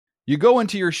You go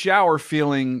into your shower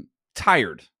feeling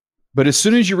tired, but as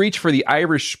soon as you reach for the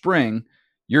Irish Spring,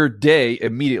 your day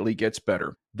immediately gets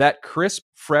better. That crisp,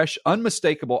 fresh,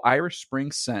 unmistakable Irish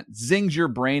Spring scent zings your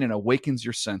brain and awakens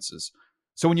your senses.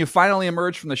 So when you finally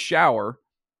emerge from the shower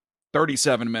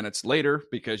 37 minutes later,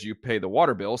 because you pay the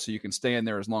water bill so you can stay in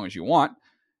there as long as you want,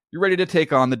 you're ready to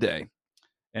take on the day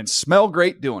and smell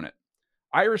great doing it.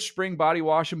 Irish Spring Body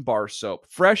Wash and Bar Soap.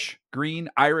 Fresh, green,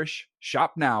 Irish.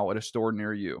 Shop now at a store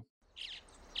near you.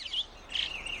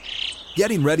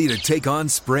 Getting ready to take on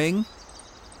spring?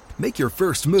 Make your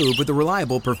first move with the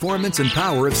reliable performance and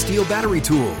power of Steel battery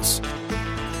tools.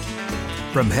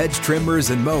 From hedge trimmers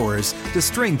and mowers to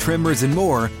string trimmers and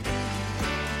more,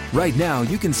 right now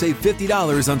you can save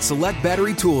 $50 on select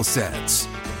battery tool sets.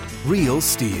 Real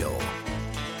Steel.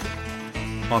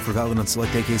 Offer valid on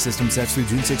select AK system sets through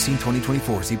June 16,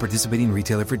 2024. See participating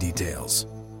retailer for details.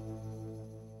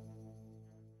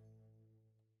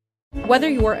 Whether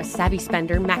you're a savvy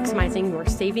spender maximizing your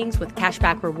savings with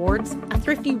cashback rewards, a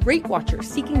thrifty rate watcher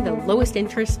seeking the lowest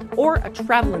interest, or a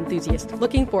travel enthusiast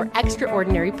looking for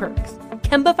extraordinary perks,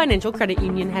 Kemba Financial Credit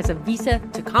Union has a visa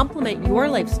to complement your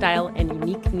lifestyle and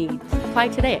unique needs. Apply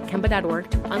today at Kemba.org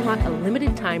to unlock a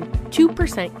limited-time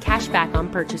 2% cash back on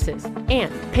purchases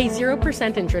and pay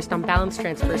 0% interest on balance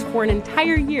transfers for an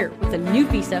entire year with a new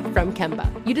visa from Kemba.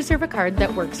 You deserve a card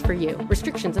that works for you.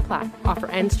 Restrictions apply. Offer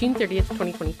ends June 30th,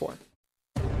 2024.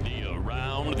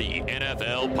 Around the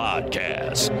NFL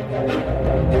podcast.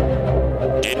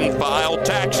 Didn't file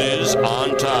taxes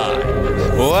on time.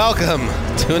 Welcome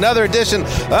to another edition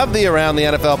of the Around the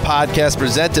NFL podcast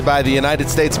presented by the United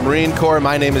States Marine Corps.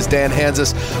 My name is Dan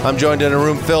Hanzus. I'm joined in a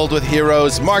room filled with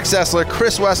heroes Mark Sessler,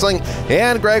 Chris Wessling,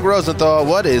 and Greg Rosenthal.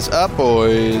 What is up,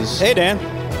 boys? Hey, Dan.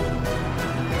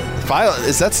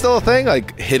 Is that still a thing?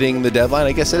 Like hitting the deadline?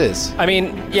 I guess it is. I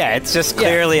mean, yeah, it's just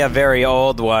clearly a very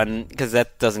old one because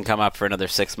that doesn't come up for another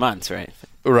 6 months, right?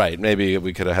 Right. Maybe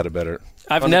we could have had a better...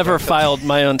 I've never filed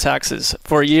my own taxes.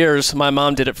 For years, my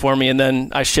mom did it for me, and then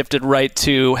I shifted right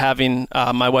to having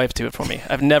my wife do it for me.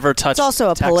 I've never touched. It's also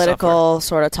a political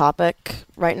sort of topic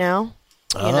right now.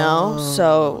 You know,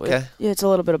 so okay. It's a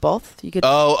little bit of both. You could.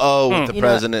 With the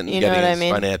president and getting his I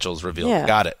mean? financials revealed. Yeah.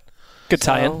 Got it. Good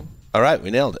tie-in. All right,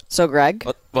 we nailed it. So, Greg?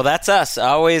 Well, that's us.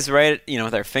 Always right,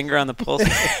 with our finger on the pulse of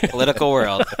the political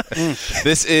world.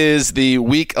 This is the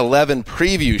Week 11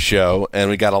 preview show, and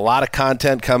we got a lot of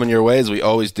content coming your way, as we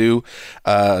always do,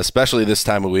 especially this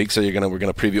time of week. So we're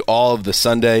gonna preview all of the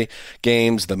Sunday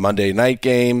games, the Monday night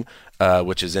game,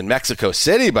 which is in Mexico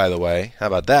City, by the way. How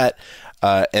about that?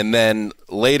 And then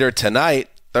later tonight,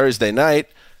 Thursday night,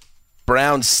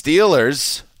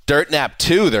 Browns-Steelers, Dirt Nap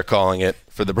 2, they're calling it,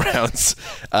 for the Browns,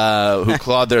 who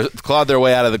clawed their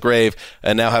way out of the grave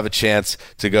and now have a chance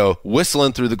to go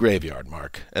whistling through the graveyard,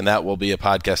 Mark. And that will be a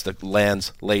podcast that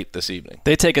lands late this evening.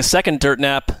 They take a second dirt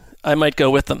nap, I might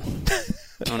go with them.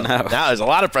 Oh, no. Now there's a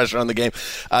lot of pressure on the game.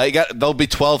 They'll be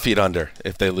 12 feet under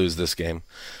if they lose this game.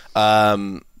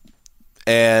 And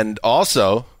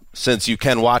also, since you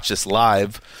can watch this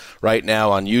live right now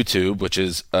on YouTube, which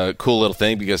is a cool little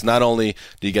thing because not only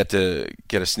do you get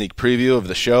a sneak preview of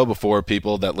the show before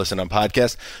people that listen on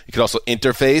podcasts, you can also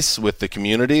interface with the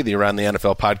community, the Around the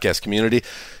NFL podcast community,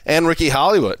 and Ricky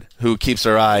Hollywood, who keeps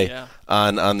her eye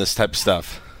on this type of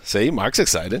stuff. See, Mark's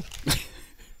excited.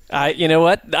 You know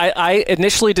what? I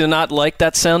initially did not like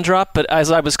that sound drop, but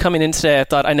as I was coming in today, I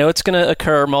thought, I know it's going to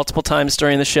occur multiple times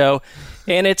during the show,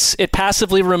 and it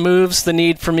passively removes the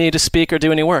need for me to speak or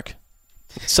do any work.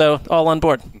 So, all on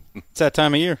board. It's that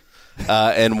time of year.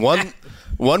 And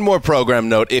one more program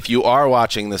note. If you are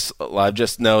watching this live,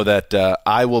 just know that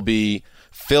I will be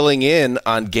filling in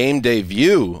on Game Day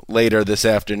View later this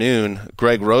afternoon.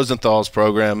 Greg Rosenthal's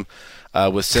program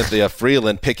with Cynthia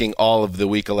Freeland picking all of the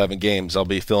Week 11 games. I'll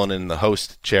be filling in the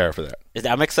host chair for that.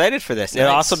 I'm excited for this.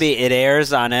 Nice. It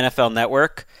airs on NFL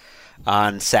Network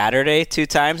on Saturday 2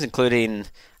 times, including,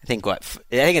 I think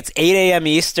it's 8 a.m.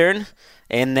 Eastern.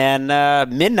 And then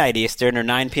midnight Eastern or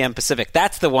 9 p.m. Pacific.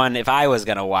 That's the one, if I was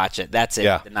going to watch it, that's it,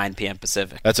 the 9 p.m.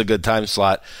 Pacific. That's a good time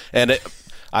slot. And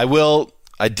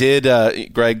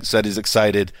Greg said he's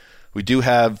excited. We do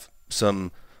have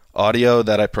some audio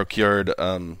that I procured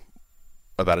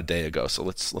about a day ago, so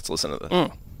let's listen to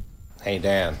this. Hey,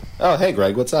 Dan. Oh, hey,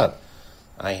 Greg, what's up?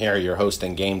 I hear you're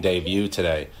hosting Game Day View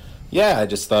today. Yeah, I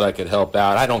just thought I could help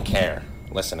out. I don't care.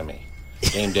 Listen to me.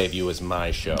 Game Day View is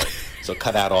my show. So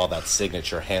cut out all that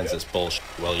signature Hanzus bullshit,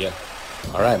 will you?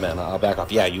 All right, man, I'll back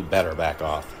off. Yeah, you better back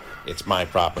off. It's my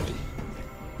property.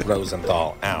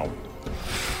 Rosenthal, out.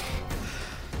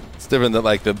 It's different than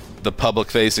like the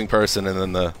public-facing person and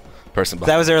then the person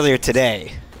behind. That was earlier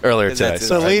today. earlier today.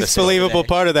 The least believable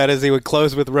part of that is he would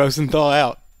close with Rosenthal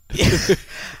out.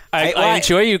 I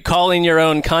enjoy you calling your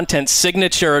own content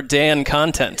signature Dan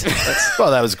content.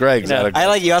 Well, that was Greg. I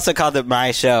like you also called it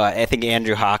my show. I think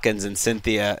Andrew Hawkins and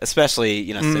Cynthia,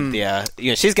 especially Cynthia,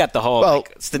 she's got the whole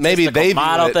maybe they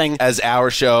model view it thing as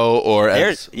our show or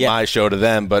as my show to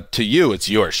them, but to you, it's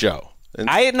your show.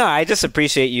 I just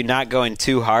appreciate you not going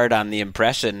too hard on the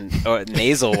impression or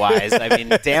nasal wise. I mean,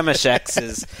 Damashek's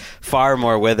is far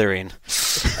more withering.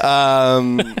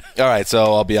 All right,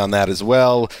 so I'll be on that as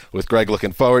well with Greg.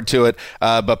 Looking forward to it.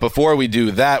 But before we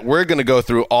do that, we're going to go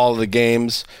through all of the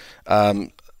games,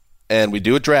 and we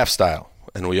do it draft style,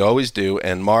 and we always do.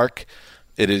 And Mark,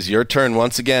 it is your turn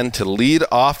once again to lead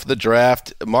off the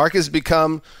draft. Mark has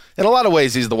become, in a lot of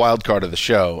ways, he's the wild card of the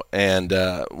show. And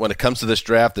when it comes to this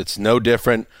draft, it's no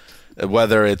different,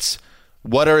 whether it's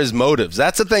what are his motives.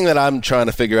 That's the thing that I'm trying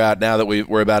to figure out now that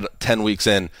we're about 10 weeks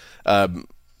in.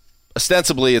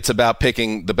 Ostensibly, it's about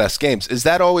picking the best games. Is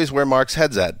that always where Mark's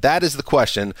head's at? That is the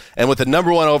question. And with the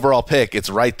number one overall pick, it's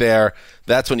right there.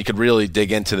 That's when you could really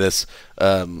dig into this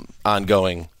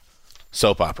ongoing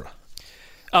soap opera.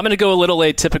 I'm going to go a little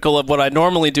atypical of what I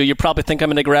normally do. You probably think I'm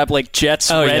going to grab like Jets,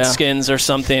 Redskins, or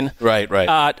something. Right.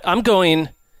 I'm going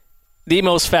the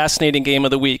most fascinating game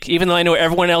of the week, even though I know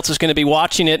everyone else is going to be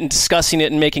watching it and discussing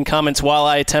it and making comments while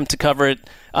I attempt to cover it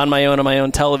on my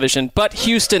own television. But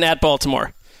Houston at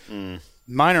Baltimore.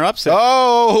 Minor upset.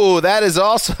 Oh, that is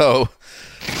also...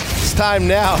 It's time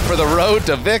now for the road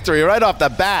to victory right off the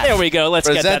bat. There we go. Let's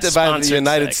get that sponsored by the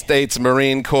United States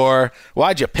Marine Corps.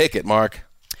 Why'd you pick it, Mark?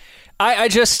 I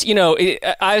just,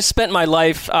 I've spent my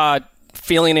life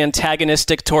feeling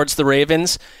antagonistic towards the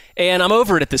Ravens, and I'm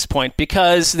over it at this point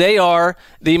because they are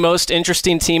the most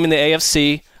interesting team in the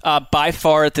AFC by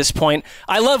far at this point.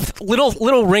 I love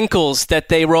little wrinkles that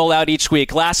they roll out each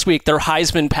week. Last week, their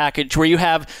Heisman package, where you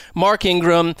have Mark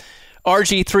Ingram,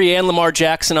 RG3 and Lamar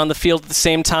Jackson on the field at the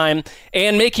same time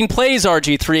and making plays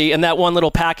RG3 in that one little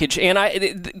package.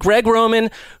 And Greg Roman,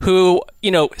 who,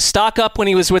 stock up when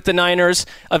he was with the Niners,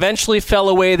 eventually fell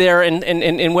away there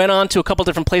and went on to a couple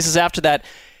different places after that.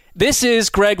 This is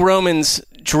Greg Roman's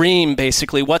dream,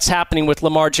 basically, what's happening with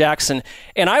Lamar Jackson.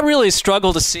 And I really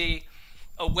struggle to see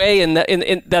a way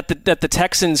that the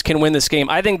Texans can win this game.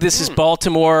 I think this is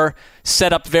Baltimore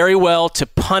set up very well to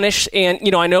punish. And,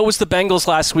 I know it was the Bengals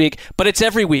last week, but it's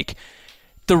every week.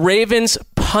 The Ravens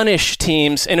punish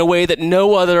teams in a way that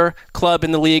no other club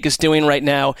in the league is doing right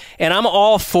now. And I'm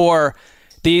all for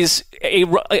these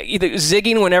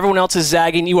zigging when everyone else is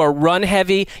zagging. You are run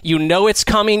heavy. You know it's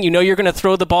coming. You know you're going to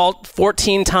throw the ball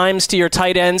 14 times to your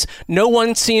tight ends. No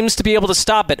one seems to be able to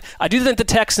stop it. I do think the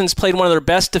Texans played one of their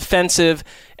best defensive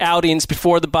outings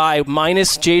before the bye,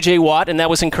 minus J.J. Watt, and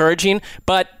that was encouraging.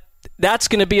 But that's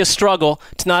going to be a struggle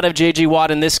to not have J.J.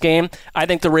 Watt in this game. I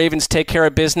think the Ravens take care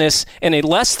of business in a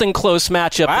less than close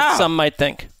matchup than some might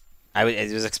think. I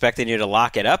was expecting you to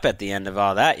lock it up at the end of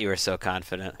all that. You were so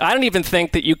confident. I don't even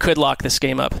think that you could lock this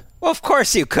game up. Well, of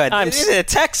course you could. The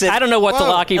Texans. I don't know what the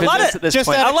lock even is at this point. Just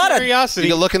out of curiosity.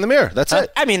 You can look in the mirror. That's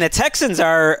it. I mean, the Texans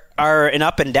are an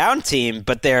up-and-down team,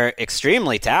 but they're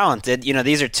extremely talented.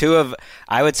 These are two of,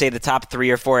 I would say, the top 3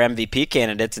 or 4 MVP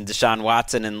candidates in Deshaun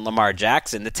Watson and Lamar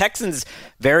Jackson. The Texans'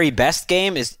 very best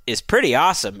game is pretty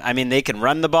awesome. I mean, they can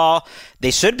run the ball. They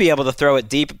should be able to throw it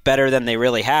deep better than they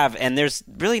really have, and there's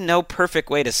really no perfect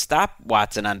way to stop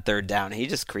Watson on third down. He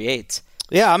just creates.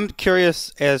 Yeah, I'm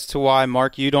curious as to why,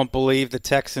 Mark, you don't believe the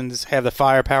Texans have the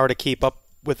firepower to keep up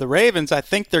with the Ravens. I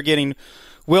think they're getting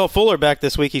Will Fuller back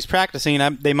this week. He's practicing.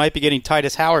 They might be getting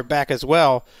Titus Howard back as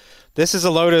well. This is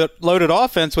a loaded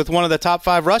offense with one of the top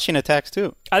 5 rushing attacks,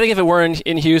 too. I think if it were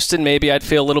in Houston, maybe I'd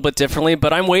feel a little bit differently,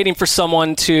 but I'm waiting for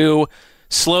someone to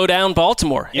slow down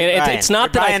Baltimore. It's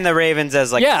not that the Ravens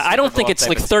as I don't think it's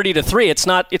like 30-3.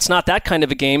 It's not that kind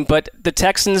of a game, but the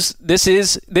Texans, this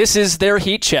is their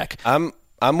heat check.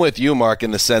 I'm with you, Mark, in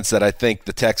the sense that I think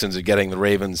the Texans are getting the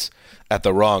Ravens at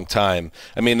the wrong time.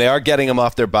 I mean, they are getting them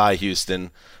off their bye, Houston,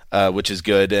 which is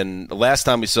good. And the last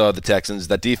time we saw the Texans,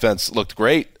 that defense looked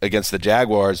great against the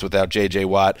Jaguars without J.J.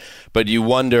 Watt. But you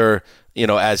wonder,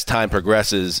 as time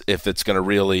progresses, if it's going to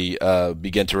really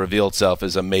begin to reveal itself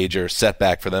as a major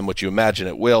setback for them, which you imagine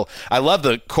it will. I love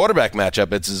the quarterback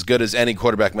matchup. It's as good as any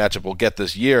quarterback matchup we'll get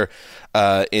this year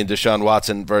in Deshaun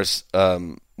Watson versus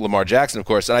Lamar Jackson, of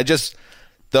course. And I just...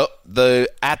 The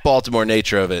at Baltimore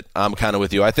nature of it, I'm kind of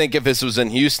with you. I think if this was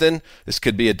in Houston, this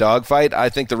could be a dogfight. I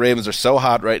think the Ravens are so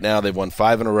hot right now, they've won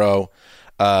 5 in a row,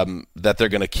 that they're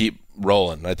going to keep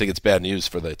rolling. I think it's bad news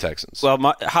for the Texans.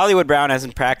 Well, Hollywood Brown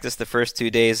hasn't practiced the first 2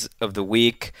 days of the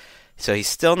week, so he's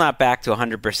still not back to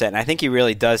 100%. And I think he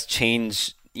really does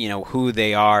change who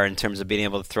they are in terms of being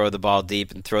able to throw the ball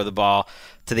deep and throw the ball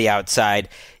to the outside.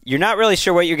 You're not really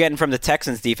sure what you're getting from the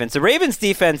Texans defense. The Ravens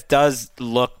defense does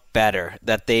look better,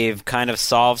 that they've kind of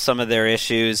solved some of their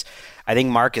issues. I think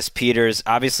Marcus Peters,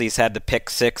 obviously he's had the pick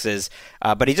sixes,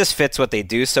 but he just fits what they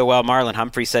do so well. Marlon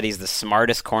Humphrey said he's the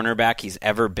smartest cornerback he's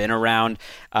ever been around,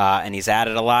 and he's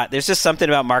added a lot. There's just something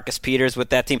about Marcus Peters with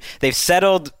that team. They've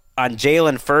settled on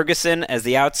Jalen Ferguson as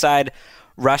the outside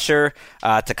rusher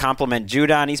to complement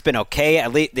Judon. He's been okay.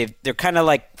 At least they're kind of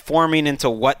like forming into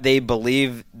what they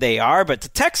believe they are. But the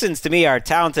Texans, to me, are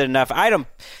talented enough. I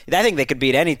think they could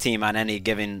beat any team on any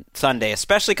given Sunday,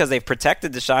 especially because they've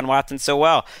protected Deshaun Watson so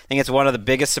well. I think it's one of the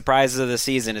biggest surprises of the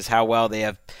season is how well they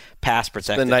have pass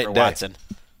protected for Watson.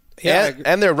 Yeah,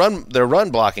 and their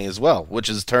run blocking as well, which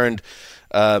has turned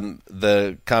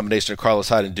the combination of Carlos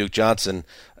Hyde and Duke Johnson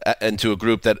into a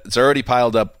group that's already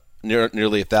piled up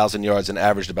nearly 1,000 yards and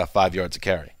averaged about 5 yards a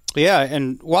carry. Yeah,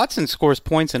 and Watson scores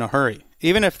points in a hurry.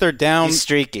 Even if they're down He's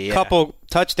streaky, a couple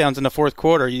touchdowns in the fourth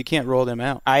quarter, you can't roll them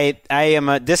out. I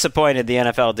am disappointed the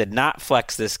NFL did not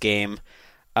flex this game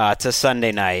to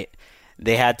Sunday night.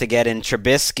 They had to get in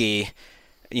Trubisky,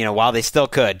 while they still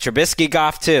could. Trubisky,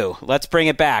 Goff too. Let's bring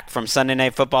it back from Sunday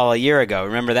Night Football a year ago.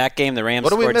 Remember that game? The Rams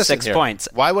scored 6 points.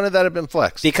 Why wouldn't that have been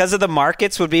flexed? Because of the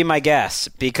markets would be my guess.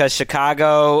 Because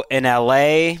Chicago and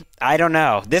LA, I don't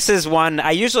know. This is one,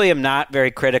 I usually am not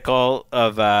very critical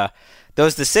of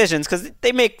those decisions because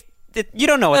they make, you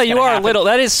don't know what's going to happen. You are a little.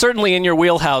 That is certainly in your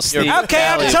wheelhouse. Okay,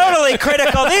 I'm totally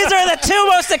critical. These are the two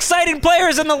most exciting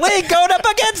players in the league going up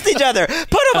against each other.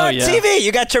 Put them on TV.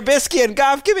 You got Trubisky and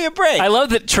Goff. Give me a break. I love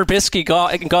that Trubisky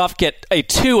and Goff get a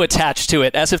 2 attached to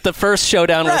it, as if the first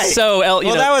showdown was so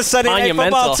that was Sunday Night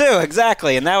Football too,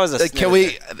 exactly, and that was a. Can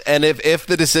we? And if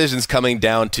the decision's coming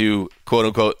down to quote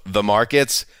unquote the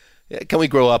markets, can we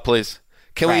grow up, please?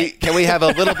 Can we have a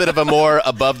little bit of a more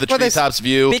above the treetops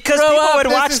view? Because people would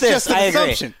watch this. I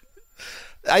agree.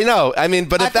 I know. I mean,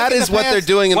 but if that is what they're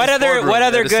doing in what the other what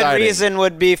other good reason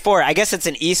would be for it? I guess it's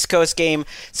an East Coast game,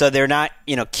 so they're not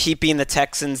keeping the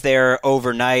Texans there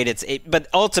overnight. But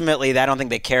ultimately, I don't think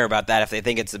they care about that if they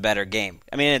think it's a better game.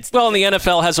 I mean, and the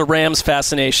NFL has a Rams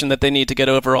fascination that they need to get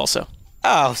over also.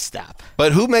 Oh, stop.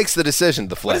 But who makes the decision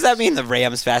to flex? What does that mean, the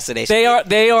Rams fascination? They are.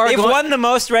 They've won the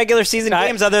most regular season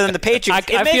games other than the Patriots.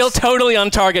 I feel totally on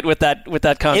target with that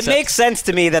concept. It makes sense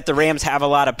to me that the Rams have a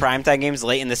lot of primetime games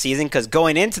late in the season because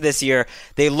going into this year,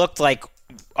 they looked like,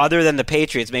 other than the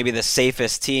Patriots, maybe the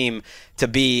safest team to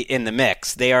be in the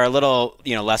mix. They are a little,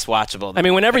 less watchable. I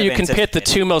mean, whenever you can pit the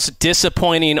two most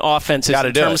disappointing offenses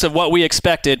in terms of what we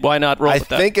expected, why not roll with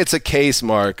that? I think it's a case,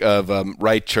 Mark, of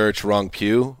right church, wrong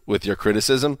pew with your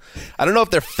criticism. I don't know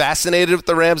if they're fascinated with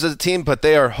the Rams as a team, but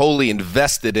they are wholly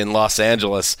invested in Los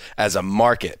Angeles as a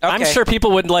market. Okay. I'm sure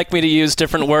people would like me to use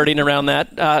different wording around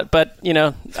that, but, hey, you're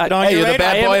the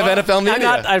bad boy of NFL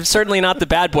media. I'm certainly not the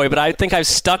bad boy, but I think I've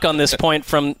stuck on this point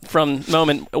from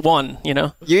moment one,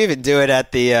 You even do it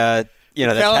at the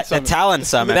Talent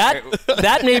Summit.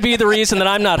 That may be the reason that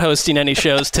I'm not hosting any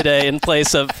shows today in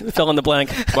place of fill in the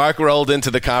blank. Mark rolled into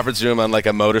the conference room on like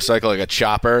a motorcycle, like a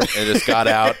chopper, and just got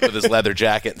out with his leather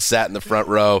jacket and sat in the front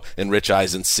row in Rich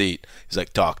Eisen's seat. He's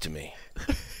like, talk to me.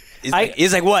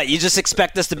 He's like, what? You just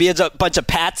expect us to be a bunch of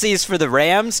patsies for the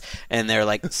Rams? And they're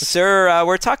like, sir,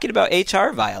 we're talking about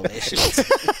HR violations.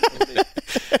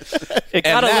 It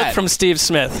got a look from Steve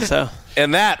Smith. So,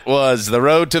 and that was the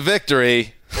Road to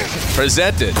Victory,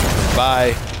 presented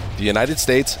by the United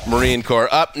States Marine Corps.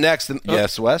 Up next,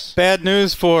 yes, Wes? Bad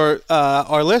news for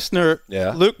our listener,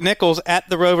 Luke Nichols at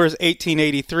the Rovers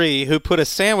 1883, who put a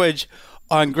sandwich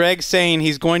on Greg saying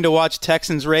he's going to watch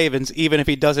Texans-Ravens even if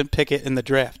he doesn't pick it in the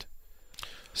draft.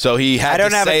 So he had to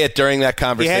say it during that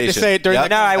conversation. He had to say it during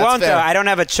No, I won't, though. I don't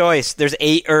have a choice. There's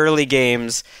 8 early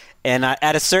games. And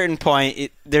at a certain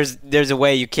point, there's a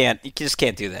way you just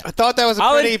can't do that. I thought that was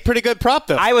a pretty good prop,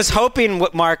 though. I was hoping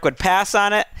Mark would pass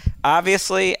on it,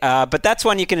 obviously, but that's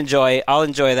one you can enjoy. I'll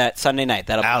enjoy that Sunday night.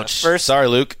 That'll Ouch. be Sorry,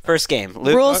 Luke. First game.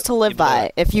 Luke, rules to live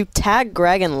by. If you tag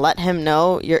Greg and let him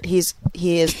know, he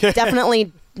is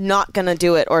definitely not going to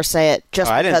do it or say it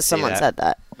just because someone said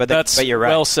that. But you're right.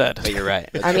 Well said. But you're right.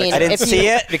 I mean, I didn't see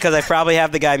it because I probably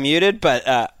have the guy muted. But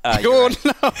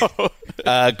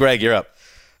no. Greg, you're up.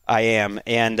 I am,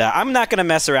 and I'm not going to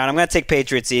mess around. I'm going to take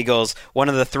Patriots-Eagles, one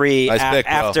of the 3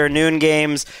 afternoon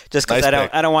games, just because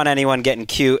I don't want anyone getting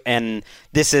cute. And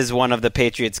this is one of the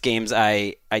Patriots games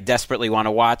I desperately want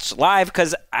to watch live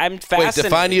because I'm fascinated. Wait,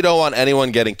 define you don't want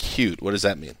anyone getting cute. What does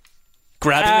that mean?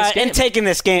 Grabbing this game. And taking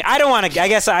this game. I don't want to. I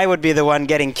guess I would be the one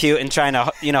getting cute and trying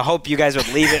to, hope you guys would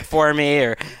leave it for me,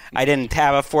 or I didn't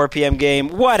have a 4 p.m. game.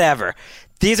 Whatever.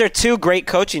 these are two great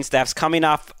coaching staffs coming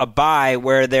off a bye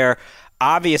where they're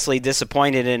obviously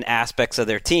disappointed in aspects of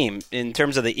their team. In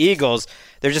terms of the Eagles,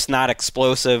 they're just not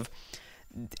explosive.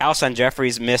 Alshon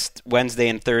Jeffries missed Wednesday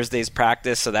and Thursday's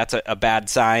practice, so that's a bad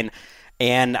sign.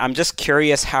 And I'm just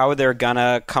curious how they're going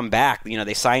to come back.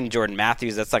 They signed Jordan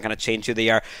Matthews. That's not going to change who they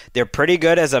are. They're pretty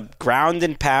good as a ground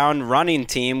and pound running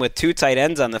team with 2 tight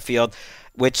ends on the field,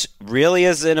 which really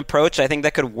is an approach I think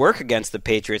that could work against the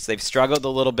Patriots. They've struggled a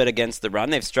little bit against the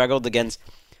run. They've struggled against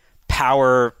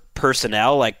power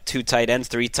personnel, like 2 tight ends,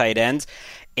 3 tight ends.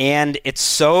 And it's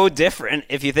so different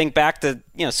if you think back to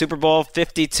Super Bowl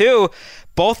 52.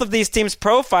 Both of these teams'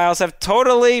 profiles have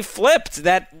totally flipped.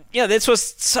 That this was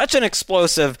such an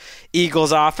explosive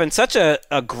Eagles offense, such a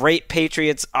great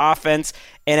Patriots offense,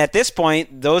 and at this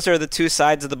point, those are the 2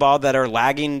 sides of the ball that are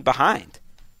lagging behind.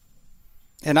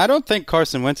 And I don't think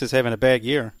Carson Wentz is having a bad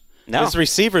year. No, his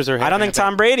receivers are. I don't think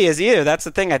Tom Brady is either. That's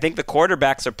the thing. I think the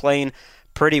quarterbacks are playing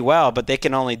pretty well, but they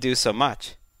can only do so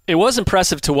much. It was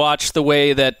impressive to watch the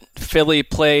way that Philly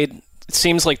played, it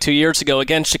seems like 2 years ago,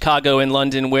 against Chicago in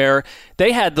London, where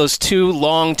they had those 2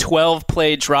 long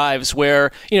 12-play drives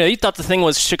where, you thought the thing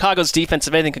was Chicago's defense,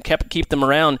 if anything, could keep them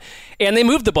around. And they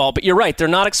moved the ball, but you're right, they're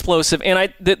not explosive.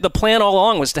 And the plan all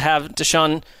along was to have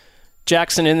Deshaun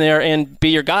Jackson in there and be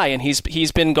your guy, and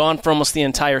he's been gone for almost the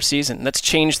entire season. That's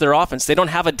changed their offense. They don't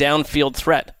have a downfield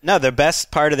threat. No, the best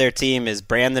part of their team is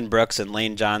Brandon Brooks and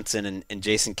Lane Johnson and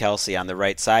Jason Kelce on the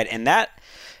right side, and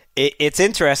it's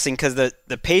interesting because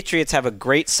the Patriots have a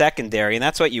great secondary, and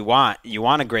that's what you want. You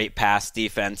want a great pass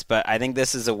defense, but I think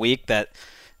this is a week that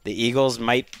the Eagles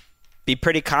might be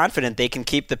pretty confident they can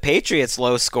keep the Patriots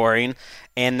low scoring,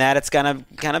 and that it's gonna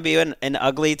be an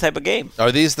ugly type of game.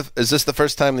 Is this the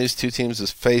first time these 2 teams have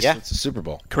faced since the Super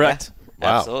Bowl? Correct.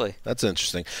 Yeah, wow. Absolutely. That's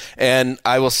interesting. And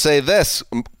I will say this,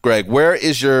 Greg, where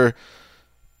is your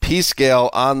P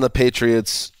scale on the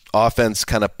Patriots offense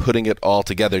kind of putting it all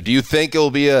together? Do you think it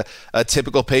will be a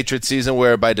typical Patriots season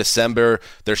where by December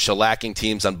they're shellacking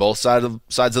teams on both sides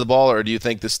of the ball, or do you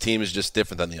think this team is just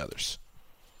different than the others?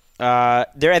 I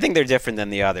think they're different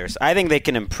than the others. I think they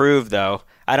can improve, though.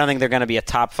 I don't think they're going to be a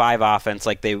top 5 offense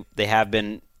like they have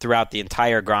been throughout the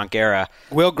entire Gronk era.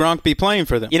 Will Gronk be playing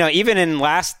for them? Even in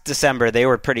last December, they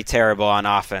were pretty terrible on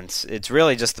offense. It's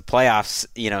really just the playoffs,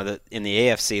 in the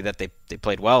AFC that they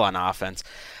played well on offense.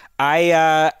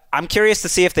 I'm curious to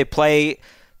see if they play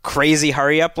crazy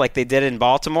hurry up like they did in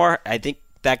Baltimore. I think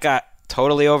that got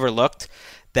totally overlooked,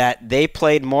 that they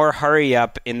played more hurry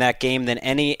up in that game than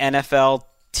any NFL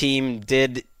team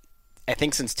did, I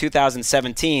think, since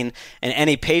 2017, and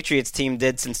any Patriots team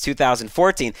did since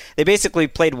 2014. They basically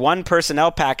played one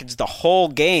personnel package the whole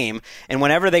game, and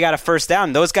whenever they got a first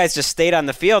down, those guys just stayed on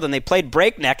the field, and they played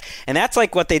breakneck, and that's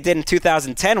like what they did in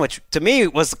 2010, which to me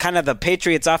was kind of the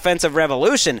Patriots' offensive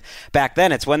revolution back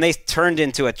then. It's when they turned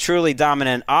into a truly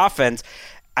dominant offense.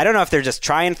 I don't know if they're just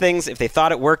trying things, if they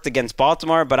thought it worked against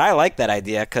Baltimore, but I like that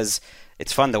idea because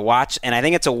it's fun to watch, and I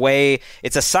think it's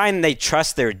a sign they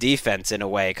trust their defense in a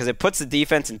way, because it puts the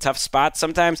defense in tough spots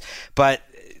sometimes, but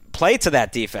play to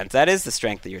that defense. That is the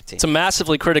strength of your team. It's a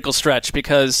massively critical stretch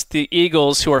because the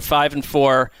Eagles, who are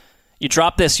 5-4, you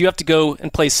drop this, you have to go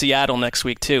and play Seattle next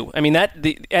week too. I mean,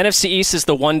 the NFC East is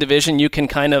the one division you can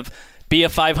kind of be a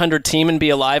 500 team and be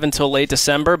alive until late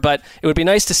December, but it would be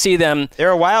nice to see them.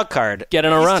 They're a wild card. Get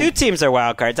in a run. 2 teams are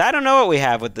wild cards. I don't know what we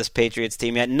have with this Patriots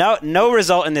team yet. No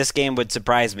result in this game would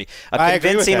surprise me. A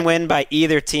convincing win by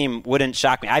either team wouldn't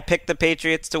shock me. I picked the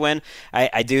Patriots to win.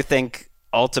 I do think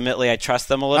ultimately I trust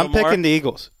them a little more. I'm picking the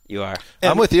Eagles. You are.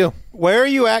 I'm with you. Where are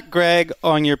you at, Greg,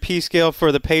 on your P scale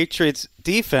for the Patriots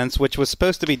defense, which was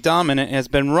supposed to be dominant, has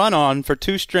been run on for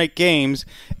 2 straight games,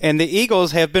 and the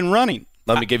Eagles have been running?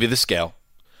 Let me give you the scale.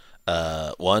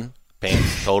 1,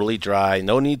 pants totally dry.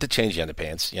 No need to change the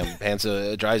underpants. Pants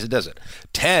dry as a desert.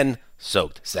 10,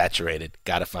 soaked, saturated.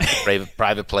 Got to find a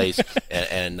private place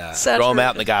and throw them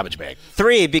out in the garbage bag.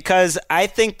 3, because I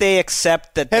think they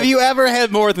accept that. Have you ever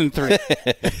had more than 3?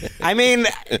 I mean,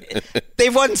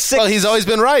 they've won 6. Well, he's always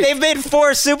been right. They've made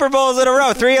 4 Super Bowls in a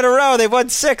row, 3 in a row. They've won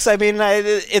 6. I mean,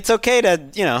 it's okay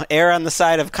to err on the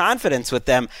side of confidence with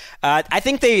them. I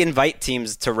think they invite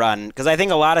teams to run because I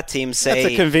think a lot of teams say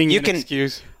that's a convenient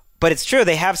excuse. But it's true.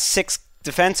 They have 6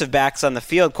 defensive backs on the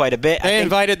field quite a bit. They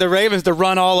invited the Ravens to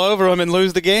run all over them and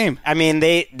lose the game. I mean,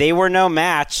 they were no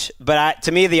match, but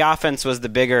to me, the offense was the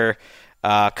bigger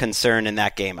concern in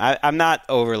that game. I'm not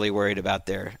overly worried about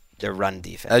their run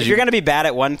defense. If you're going to be bad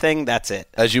at one thing, that's it.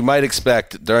 As you might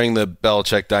expect, during the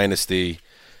Belichick dynasty,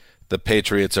 the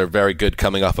Patriots are very good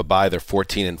coming off a bye. They're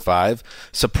 14-5.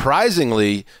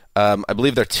 Surprisingly, I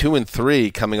believe they're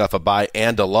 2-3 coming off a bye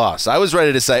and a loss. I was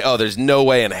ready to say, oh, there's no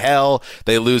way in hell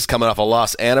they lose coming off a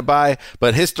loss and a bye,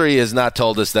 but history has not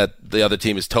told us that the other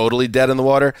team is totally dead in the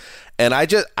water. And I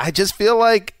just feel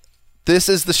like this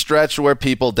is the stretch where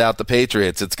people doubt the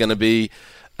Patriots. It's going to be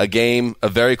a game, a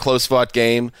very close-fought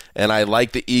game, and I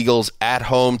like the Eagles at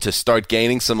home to start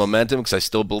gaining some momentum because I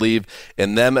still believe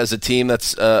in them as a team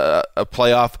that's a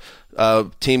playoff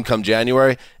team come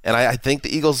January. And I think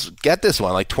the Eagles get this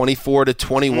one, like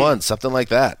 24-21, something like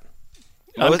that.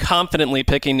 I'm confidently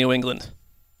picking New England.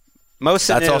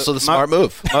 That's also the smart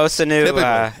move. Most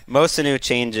of new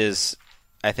changes,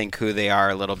 I think, who they are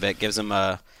a little bit, gives them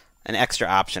an extra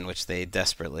option, which they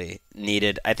desperately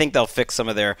needed. I think they'll fix some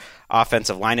of their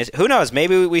offensive line. Who knows?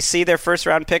 Maybe we see their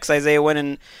first-round picks, Isaiah Wynn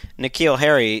and N'Keal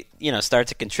Harry, start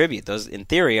to contribute. Those, in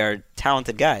theory, are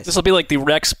talented guys. This will be like the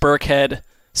Rex Burkhead,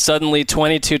 suddenly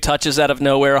 22 touches out of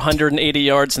nowhere, 180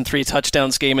 yards and 3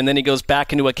 touchdowns game, and then he goes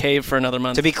back into a cave for another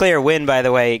month. To be clear, Wynn, by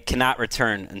the way, cannot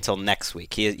return until next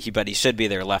week. But he should be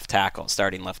their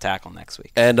starting left tackle next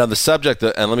week. And on the subject,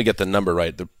 and let me get the number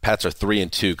right, the Pats are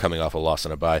 3-2 coming off a loss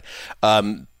and a bye.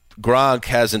 Gronk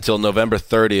has until November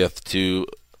 30th to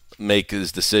make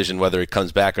his decision whether he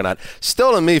comes back or not.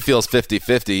 Still, to me, feels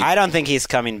 50-50. I don't think he's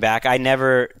coming back. I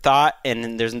never thought,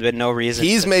 and there's been no reason.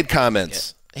 He's made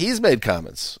comments. He's made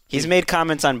comments. He's made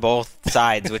comments on both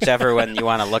sides, whichever one you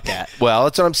want to look at. Well,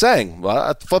 that's what I'm saying.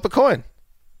 Well, flip a coin.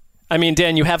 I mean,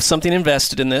 Dan, you have something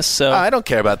invested in this, so I don't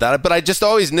care about that. But I just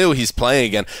always knew he's playing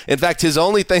again. In fact, his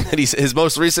only thing that his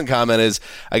most recent comment is,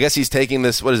 I guess he's taking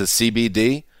this, what is it,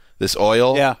 CBD, this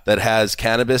oil that has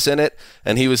cannabis in it,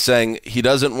 and he was saying he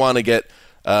doesn't want to get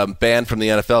banned from the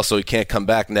NFL, so he can't come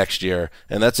back next year.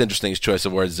 And that's interesting, his choice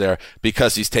of words there,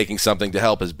 because he's taking something to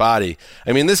help his body.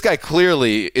 I mean, this guy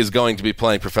clearly is going to be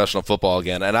playing professional football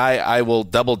again, and I will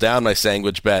double down my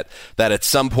sandwich bet that at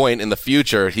some point in the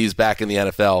future he's back in the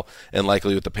NFL and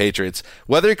likely with the Patriots.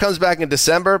 Whether he comes back in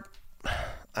December,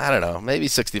 I don't know, maybe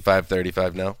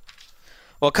 65-35 now.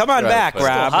 Well, come on back,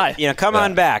 Rob. Come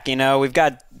on back. We've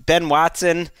got Ben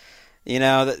Watson.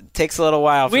 That takes a little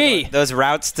while for those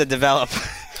routes to develop.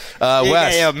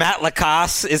 Wes. Matt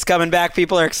Lacoste is coming back.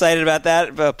 People are excited about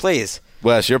that. But please.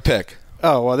 Wes, your pick.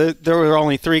 Oh, well, there were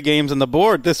only 3 games on the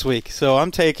board this week, so I'm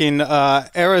taking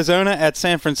Arizona at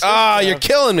San Francisco. Oh, you're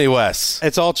killing me, Wes.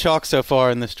 It's all chalk so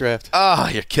far in this draft. Oh,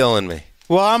 you're killing me.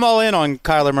 Well, I'm all in on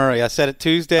Kyler Murray. I said it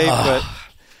Tuesday, but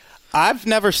I've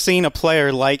never seen a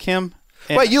player like him.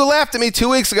 Wait, you laughed at me 2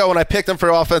 weeks ago when I picked him for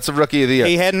Offensive Rookie of the Year.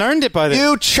 He hadn't earned it by then.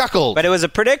 You chuckled. But it was a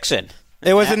prediction.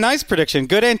 It was a nice prediction.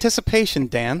 Good anticipation,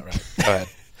 Dan. All right. Go ahead.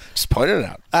 Just pointing it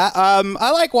out.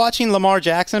 I like watching Lamar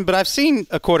Jackson, but I've seen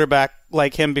a quarterback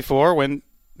like him before when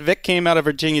Vic came out of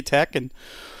Virginia Tech and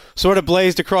sort of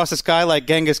blazed across the sky like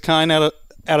Genghis Khan out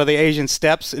of the Asian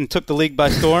steppes and took the league by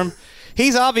storm.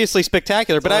 He's obviously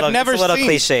spectacular, but I've never seen... It's a little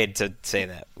cliched to say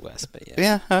that, Wes, but yeah.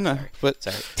 Yeah, I know.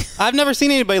 Sorry. I've never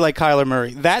seen anybody like Kyler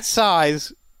Murray. That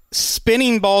size,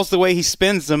 spinning balls the way he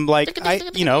spins them,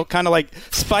 kind of like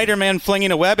Spider-Man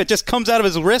flinging a web. It just comes out of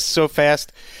his wrist so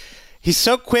fast. He's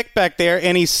so quick back there,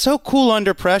 and he's so cool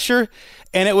under pressure,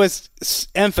 and it was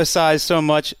emphasized so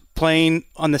much playing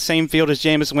on the same field as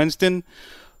Jameis Winston,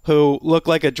 who looked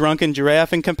like a drunken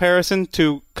giraffe in comparison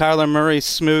to Kyler Murray's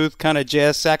smooth kind of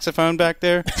jazz saxophone back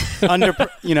there,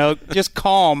 just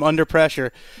calm under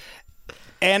pressure.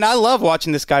 And I love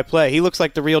watching this guy play. He looks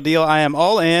like the real deal. I am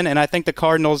all in, and I think the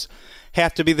Cardinals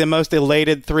have to be the most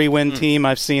elated 3-win team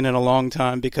I've seen in a long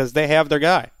time because they have their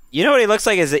guy. You know what he looks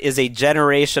like is a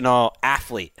generational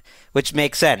athlete, which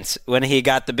makes sense when he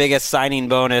got the biggest signing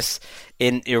bonus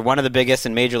one of the biggest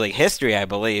in Major League history, I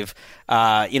believe,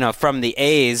 from the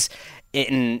A's.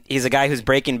 He's a guy who's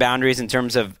breaking boundaries in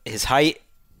terms of his height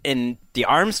and the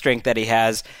arm strength that he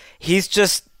has. He's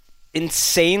just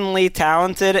insanely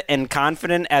talented and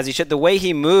confident as he should. The way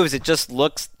he moves, it just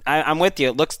looks, I'm with you,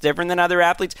 it looks different than other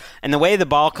athletes. And the way the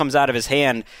ball comes out of his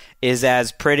hand is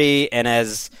as pretty and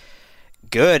as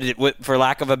good, for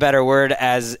lack of a better word,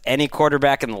 as any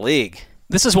quarterback in the league.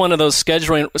 This is one of those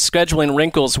scheduling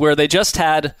wrinkles where they just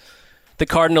had the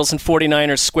Cardinals and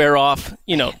 49ers square off,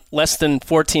 less than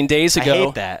 14 days ago. I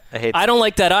hate that. I don't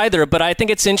like that either, but I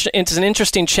think it's an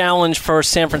interesting challenge for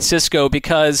San Francisco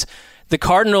because the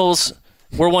Cardinals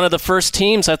were one of the first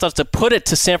teams, I thought, to put it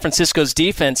to San Francisco's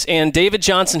defense. And David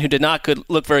Johnson, who did not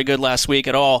look very good last week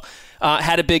at all,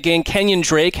 had a big game. Kenyon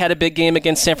Drake had a big game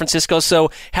against San Francisco.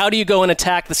 So how do you go and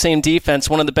attack the same defense,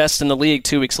 one of the best in the league,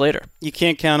 2 weeks later? You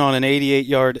can't count on an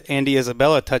 88-yard Andy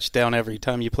Isabella touchdown every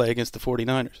time you play against the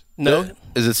 49ers. No.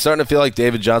 Is it starting to feel like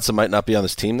David Johnson might not be on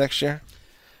this team next year?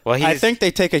 Well, I think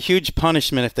they take a huge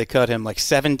punishment if they cut him, like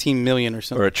 $17 million or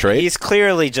something. Or a trade. He's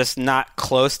clearly just not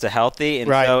close to healthy, and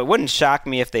so it wouldn't shock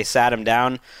me if they sat him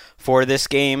down for this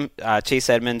game. Chase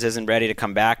Edmonds isn't ready to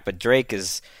come back, but Drake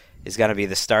is going to be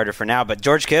the starter for now. But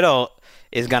George Kittle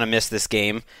is going to miss this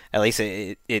game. At least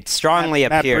it strongly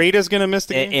appears. Matt Breida's going to miss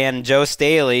the game? And Joe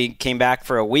Staley came back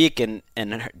for a week and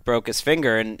broke his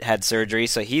finger and had surgery,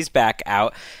 so he's back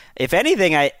out. If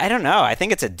anything, I don't know. I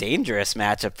think it's a dangerous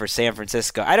matchup for San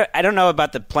Francisco. I don't know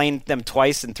about playing them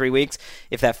twice in 3 weeks,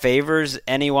 if that favors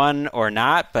anyone or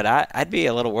not, but I'd be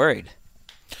a little worried.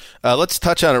 Let's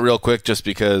touch on it real quick just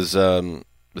because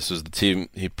this was the team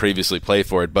he previously played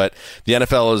for it. But the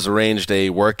NFL has arranged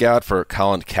a workout for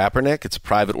Colin Kaepernick. It's a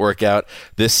private workout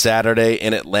this Saturday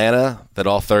in Atlanta that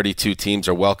all 32 teams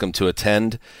are welcome to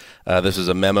attend. This is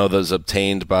a memo that was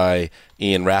obtained by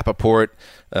Ian Rappaport.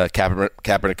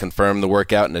 Kaepernick confirmed the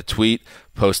workout in a tweet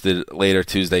posted later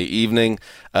Tuesday evening.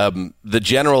 The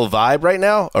general vibe right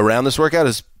now around this workout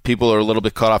is people are a little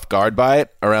bit caught off guard by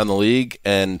it around the league,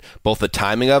 and both the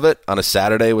timing of it on a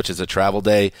Saturday, which is a travel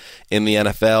day in the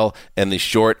NFL, and the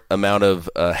short amount of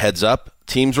heads up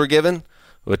teams were given,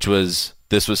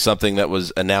 this was something that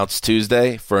was announced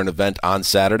Tuesday for an event on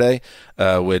Saturday,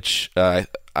 which I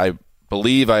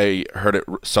believe I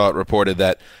saw it reported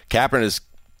that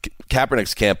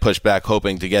Kaepernick's camp pushed back,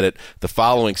 hoping to get it the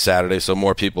following Saturday, so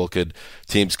more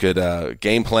teams could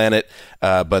game plan it,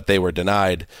 but they were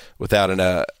denied without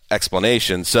an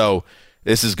explanation. So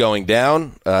this is going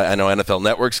down. I know NFL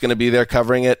Network's going to be there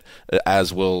covering it,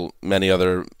 as will many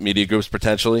other media groups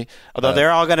potentially. Although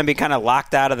they're all going to be kind of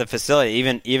locked out of the facility,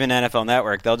 even NFL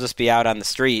Network, they'll just be out on the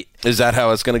street. Is that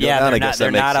how it's going to go down?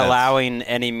 They're not allowing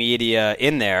any media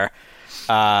in there.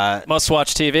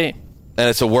 Must-watch TV. And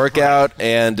it's a workout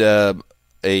and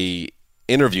a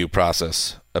interview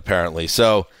process, apparently.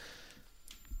 So,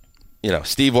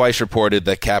 Steve Weiss reported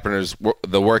that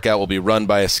the workout will be run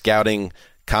by a scouting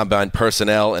combine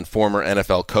personnel and former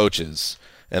NFL coaches,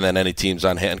 and then any teams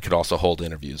on hand could also hold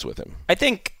interviews with him. I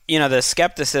think, the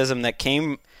skepticism that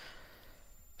came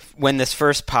when this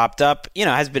first popped up,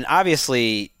 has been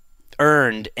obviously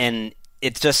earned, and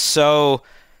it's just so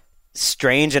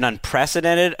strange and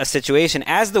unprecedented a situation.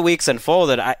 As the weeks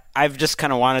unfolded, I've just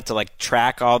kind of wanted to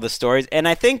track all the stories, and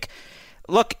I think,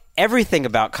 look, everything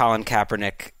about Colin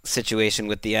Kaepernick situation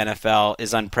with the NFL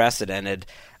is unprecedented,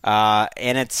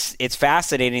 and it's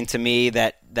fascinating to me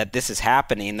that this is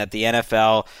happening, that the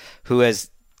NFL, who has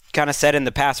kind of said in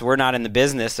the past we're not in the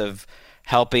business of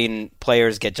helping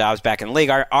players get jobs back in the league,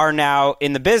 are now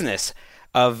in the business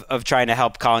of trying to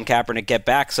help Colin Kaepernick get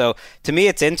back. So to me,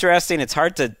 it's interesting. It's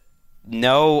hard to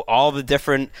know all the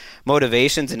different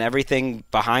motivations and everything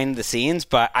behind the scenes,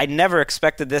 but I never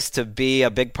expected this to be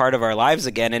a big part of our lives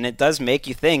again, and it does make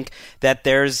you think that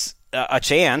there's a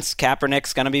chance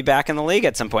Kaepernick's going to be back in the league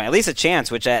at some point, at least a chance,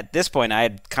 which at this point I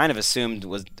had kind of assumed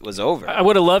was over. I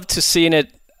would have loved to seen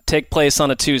it take place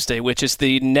on a Tuesday, which is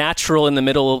the natural in the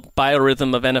middle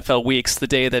biorhythm of NFL weeks, the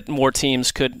day that more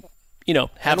teams could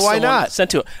have and why someone not?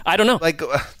 Sent to it. I don't know.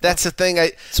 That's the thing.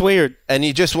 It's weird. And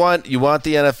you want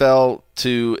the NFL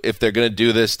to, if they're going to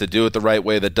do this, to do it the right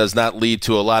way that does not lead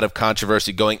to a lot of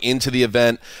controversy going into the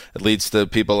event. It leads to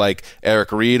people like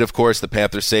Eric Reed, of course, the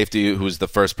Panthers safety, who was the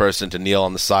first person to kneel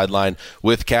on the sideline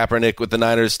with Kaepernick with the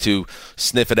Niners, to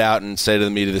sniff it out and say to the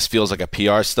media, this feels like a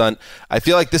PR stunt. I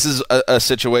feel like this is a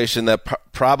situation that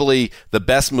probably the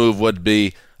best move would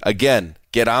be, again,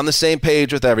 get on the same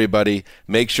page with everybody.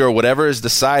 Make sure whatever is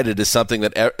decided is something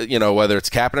that, whether it's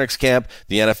Kaepernick's camp,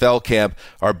 the NFL camp,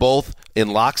 are both in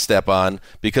lockstep on.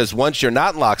 Because once you're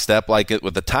not in lockstep,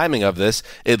 with the timing of this,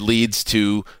 it leads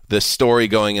to the story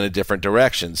going in a different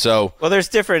direction. So, well, there's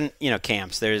different,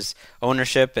 camps. There's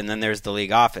ownership, and then there's the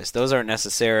league office. Those aren't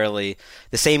necessarily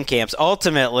the same camps.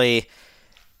 Ultimately,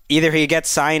 either he gets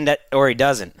signed or he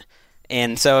doesn't.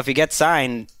 And so if he gets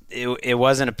signed, it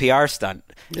wasn't a PR stunt.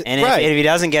 And if he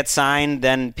doesn't get signed,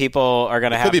 then people are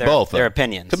going to have their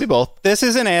opinions. Could be both. This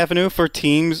is an avenue for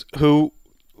teams who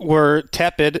were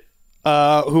tepid,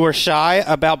 who were shy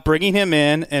about bringing him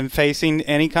in and facing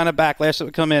any kind of backlash that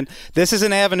would come in. This is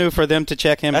an avenue for them to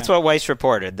check him out. That's what Weiss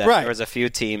reported, that there was a few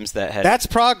teams that had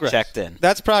checked in.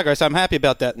 That's progress. I'm happy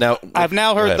about that. Now, I've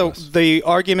now heard the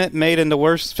argument made in the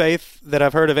worst faith that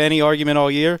I've heard of any argument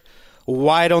all year.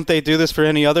 Why don't they do this for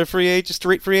any other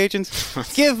street free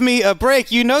agents? Give me a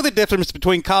break. You know the difference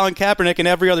between Colin Kaepernick and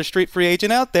every other street free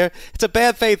agent out there. It's a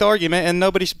bad faith argument, and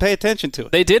nobody should pay attention to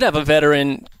it. They did have a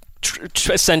veteran,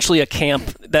 essentially a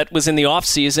camp that was in the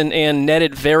offseason and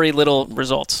netted very little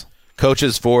results.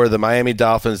 Coaches for the Miami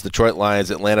Dolphins, Detroit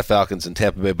Lions, Atlanta Falcons, and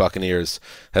Tampa Bay Buccaneers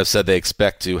have said they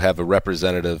expect to have a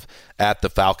representative at the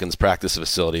Falcons practice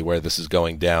facility where this is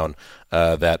going down,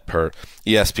 that per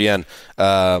ESPN.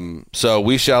 So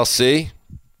we shall see.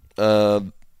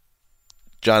 John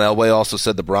Elway also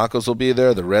said the Broncos will be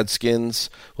there, the Redskins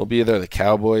will be there, the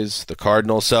Cowboys, the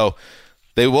Cardinals. So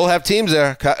they will have teams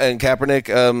there, and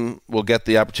Kaepernick will get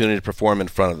the opportunity to perform in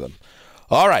front of them.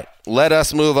 All right, let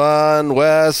us move on,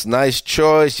 Wes. Nice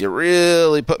choice. You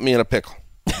really put me in a pickle.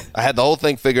 I had the whole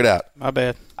thing figured out. My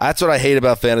bad. That's what I hate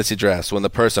about fantasy drafts, when the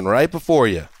person right before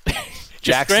you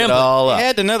jacks it all up. You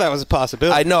had to know that was a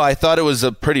possibility. I know. I thought it was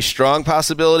a pretty strong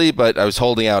possibility, but I was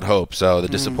holding out hope, so the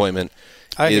disappointment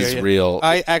is real.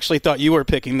 I actually thought you were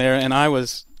picking there, and I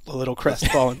was a little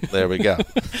crestfallen. There we go.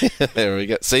 There we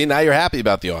go. See, now you're happy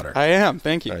about the order. I am.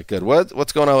 Thank you. All right, good.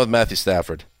 What's going on with Matthew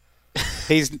Stafford?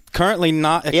 He's currently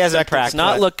not. He hasn't practiced.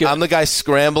 Not look good. I'm the guy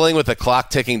scrambling with the clock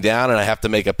ticking down, and I have to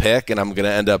make a pick, and I'm going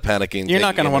to end up panicking. You're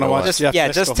not going to want to watch.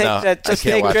 Just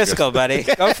take Driscoll, buddy.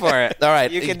 Go for it. All right,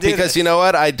 you can do because this. You know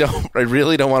what? I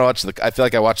really don't want to watch I feel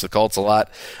like I watch the Colts a lot,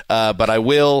 but I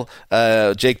will.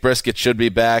 Jake Brisket should be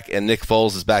back, and Nick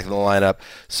Foles is back in the lineup.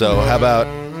 So how about?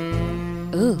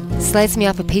 Ooh, slice me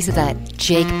off a piece of that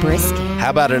Jake Brisket.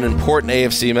 How about an important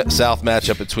AFC South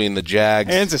matchup between the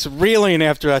Jags? And just reeling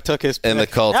after I took his pick. And the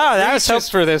Colts. No, that was just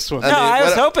for this one. I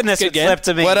was hoping this would slip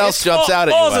to me. What else jumps out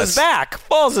at you, Foles Wes? is back.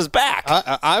 Foles is back.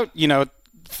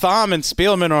 Thom and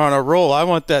Spielman are on a roll. I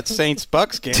want that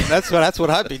Saints-Bucks game. That's what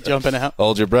I'd be jumping out.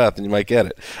 Hold your breath, and you might get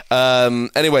it.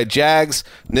 Anyway, Jags,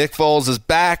 Nick Foles is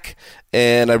back,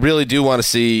 and I really do want to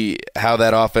see how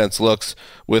that offense looks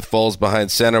with Foles behind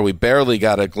center. We barely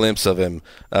got a glimpse of him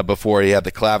before he had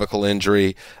the clavicle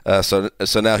injury, so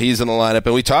now he's in the lineup.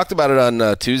 And we talked about it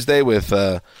on Tuesday with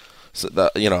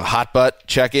hot butt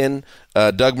check-in.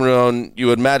 Doug Marrone, you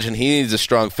would imagine he needs a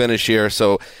strong finish here,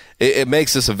 so it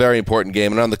makes this a very important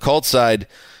game. And on the Colts side,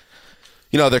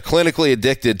 they're clinically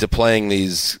addicted to playing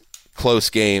these close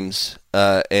games.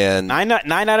 And 9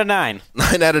 out of 9.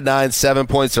 9 out of 9, 7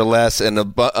 points or less.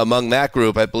 And among that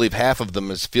group, I believe half of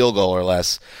them is field goal or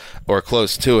less or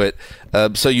close to it.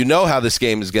 So you know how this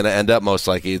game is going to end up most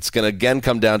likely. It's going to, again,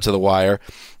 come down to the wire.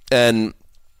 And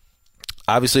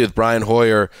obviously with Brian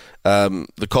Hoyer,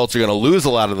 the Colts are going to lose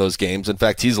a lot of those games. In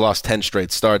fact, he's lost 10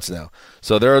 straight starts now.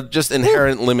 So there are just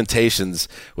inherent limitations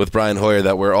with Brian Hoyer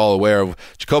that we're all aware of.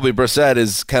 Jacoby Brissett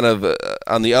is kind of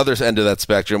on the other end of that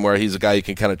spectrum, where he's a guy you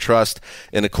can kind of trust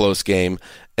in a close game.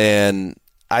 And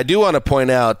I do want to point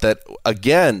out that,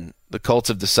 again, the Colts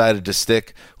have decided to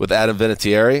stick with Adam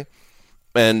Vinatieri.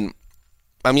 And,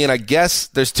 I guess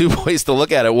there's two ways to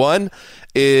look at it. One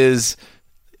is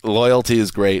loyalty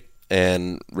is great,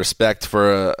 and respect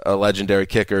for a legendary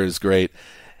kicker is great.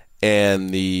 And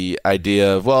the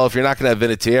idea of, if you're not going to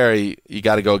have Vinatieri, you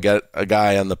got to go get a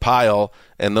guy on the pile.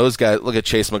 And those guys, look at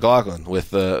Chase McLaughlin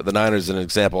with the Niners as an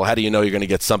example. How do you know you're going to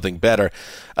get something better?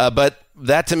 But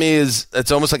that to me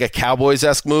it's almost like a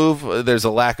Cowboys-esque move. There's a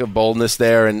lack of boldness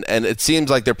there, and it seems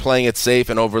like they're playing it safe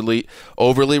and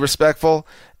overly respectful.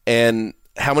 And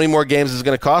how many more games is it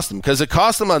going to cost him? Because it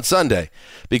cost him on Sunday.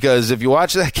 Because if you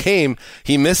watch that game,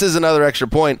 he misses another extra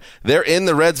point. They're in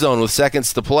the red zone with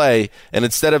seconds to play, and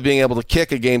instead of being able to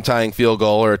kick a game-tying field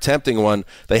goal or attempting one,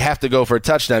 they have to go for a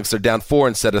touchdown because they're down 4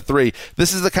 instead of 3.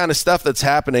 This is the kind of stuff that's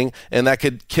happening, and that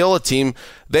could kill a team.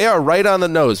 They are right on the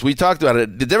nose. We talked about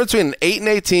it. The difference between an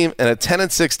 8-8 team and a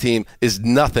 10-6 team is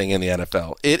nothing in the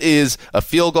NFL. It is a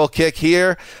field goal kick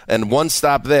here and one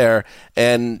stop there,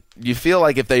 and you feel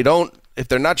like if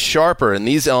they're not sharper in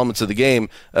these elements of the game,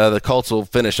 the Colts will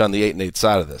finish on the 8-8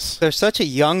 side of this. They're such a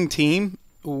young team,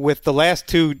 with the last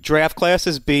two draft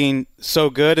classes being so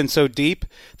good and so deep,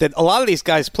 that a lot of these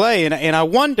guys play. And I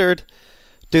wondered,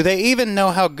 do they even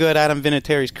know how good Adam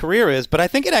Vinatieri's career is? But I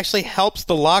think it actually helps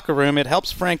the locker room. It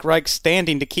helps Frank Reich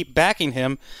standing to keep backing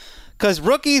him. Because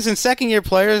rookies and second-year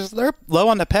players, they're low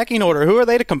on the pecking order. Who are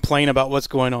they to complain about what's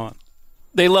going on?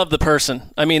 They love the person.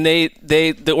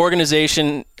 The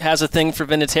organization has a thing for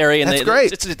Vinatieri, and that's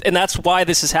great. And that's why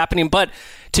this is happening. But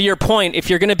to your point, if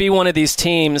you're going to be one of these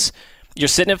teams, you're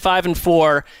sitting at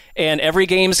 5-4, and every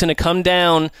game's going to come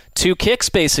down to kicks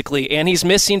basically. And he's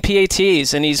missing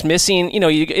PATs, and he's missing.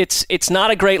 It's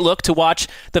not a great look to watch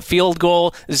the field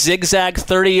goal zigzag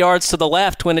 30 yards to the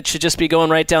left when it should just be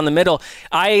going right down the middle.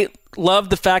 I love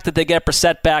the fact that they get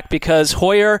Brissett back, because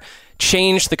Hoyer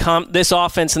changed this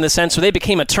offense in the sense where they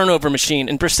became a turnover machine.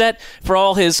 And Brissett, for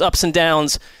all his ups and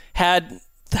downs,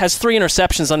 has 3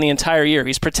 interceptions on the entire year.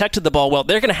 He's protected the ball well.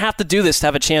 They're going to have to do this to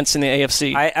have a chance in the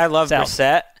AFC. I love South.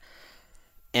 Brissett.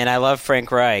 and I love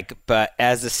Frank Reich, but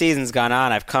as the season's gone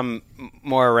on, I've come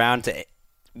more around to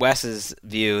Wes's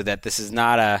view that this is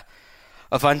not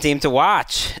a fun team to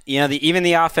watch. Even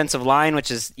the offensive line,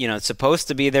 which is supposed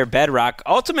to be their bedrock,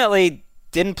 ultimately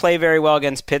didn't play very well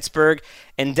against Pittsburgh,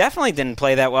 and definitely didn't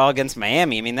play that well against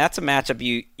Miami. I mean, that's a matchup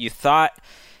you thought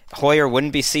Hoyer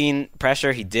wouldn't be seeing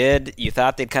pressure. He did. You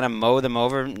thought they'd kind of mow them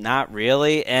over. Not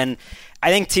really. And I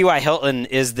think T.Y. Hilton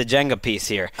is the Jenga piece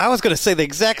here. I was going to say the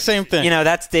exact same thing.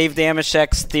 That's Dave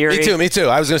Damashek's theory. Me too.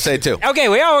 I was going to say it too. Okay,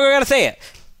 we're going to say it.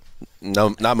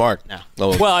 No, not Mark. No.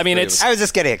 Well, I was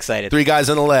just getting excited. 3 guys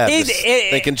in the lab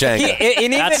thinking Jenga.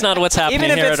 That's not what's happening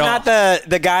here at all. Even if it's not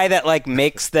the guy that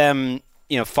makes them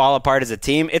fall apart as a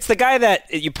team, it's the guy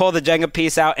that you pull the Jenga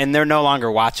piece out and they're no longer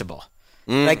watchable.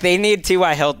 They need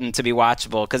T.Y. Hilton to be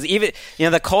watchable because even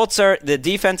the Colts the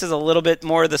defense is a little bit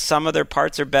more. The sum of their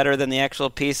parts are better than the actual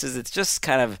pieces. It's just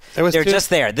kind of just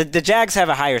there. The Jags have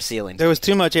a higher ceiling. There was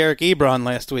too much Eric Ebron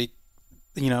last week.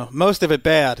 Most of it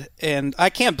bad, and I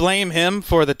can't blame him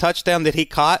for the touchdown that he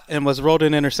caught and was rolled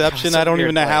an interception. I don't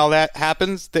even know how that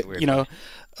happens.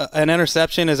 An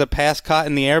interception is a pass caught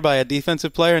in the air by a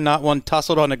defensive player, not one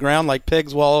tussled on the ground like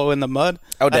pigs wallow in the mud.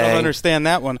 Oh, dang. I don't understand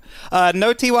that one.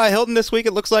 No T.Y. Hilton this week,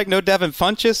 it looks like. No Devin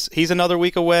Funchess. He's another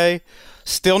week away.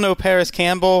 Still no Paris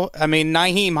Campbell. I mean,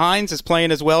 Nyheim Hines is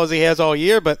playing as well as he has all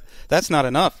year, but that's not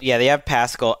enough. Yeah, they have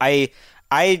Pascal.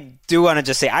 I do want to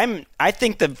just say I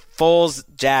think the Foles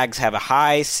Jags have a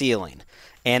high ceiling,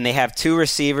 and they have 2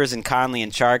 receivers in Conley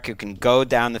and Chark who can go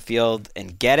down the field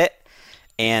and get it.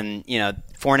 And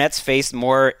Fournette's faced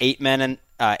more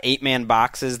 8-man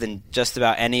boxes than just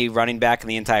about any running back in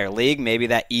the entire league. Maybe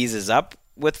that eases up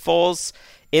with Foles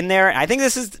in there. I think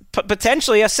this is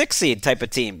potentially a 6-seed type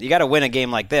of team. You got to win a game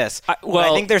like this. I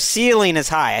think their ceiling is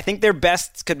high. I think their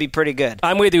best could be pretty good.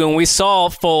 I'm with you. And we saw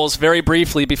Foles very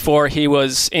briefly before he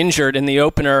was injured in the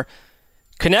opener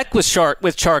connect with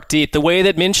Chark deep the way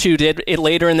that Minshew did it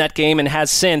later in that game and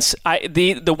has since.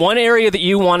 The one area that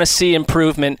you want to see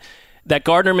improvement that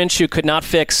Gardner Minshew could not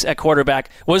fix at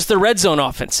quarterback was the red zone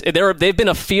offense. They've been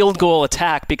a field goal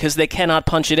attack because they cannot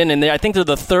punch it in, and I think they're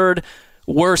the 3rd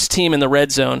worst team in the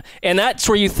red zone, and that's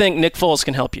where you think Nick Foles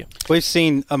can help you. We've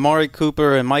seen Amari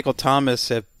Cooper and Michael Thomas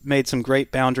have made some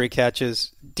great boundary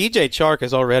catches. DJ Chark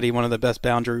is already one of the best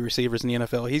boundary receivers in the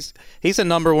NFL. He's a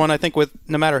number 1, I think, with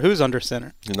no matter who's under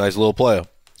center. A nice little player.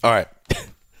 All right.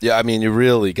 Yeah, I mean, you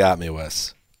really got me,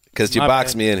 Wes. Because you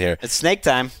boxed me in here. It's snake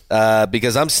time.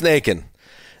 Because I'm snaking.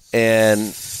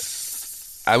 And,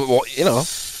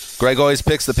 Greg always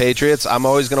picks the Patriots. I'm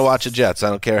always going to watch the Jets. I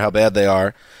don't care how bad they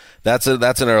are. That's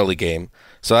an early game.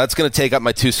 So that's going to take up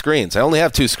my 2 screens. I only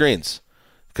have 2 screens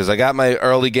because I got my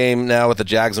early game now with the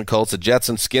Jags and Colts. The Jets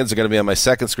and Skins are going to be on my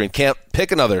 2nd screen. Can't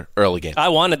pick another early game. I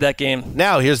wanted that game.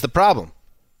 Now, here's the problem.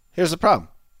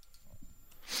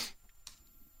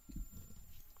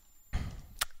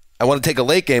 I want to take a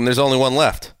late game. There's only one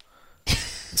left.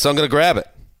 So I'm going to grab it.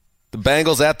 The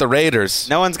Bengals at the Raiders.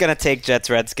 No one's going to take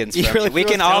Jets-Redskins from really you. We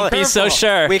can all be so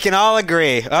sure. We can all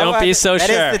agree. Don't be so sure.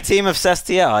 That is the team of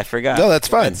Sestiel. I forgot. No, that's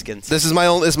fine. This is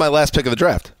my last pick of the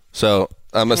draft. So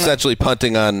I'm essentially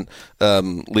punting on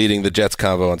leading the Jets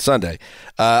convo on Sunday.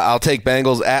 I'll take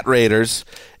Bengals at Raiders,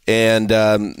 and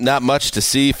not much to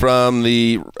see from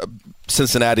the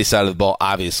Cincinnati side of the ball,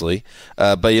 obviously.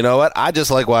 But you know what? I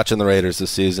just like watching the Raiders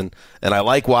this season, and I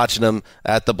like watching them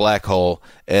at the black hole,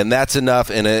 and that's enough.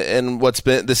 And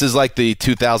this is like the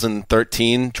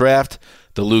 2013 draft,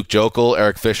 the Luke Jokel,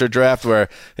 Eric Fisher draft, where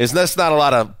there's not a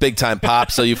lot of big-time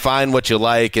pops, so you find what you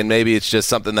like, and maybe it's just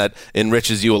something that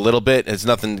enriches you a little bit. It's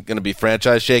nothing going to be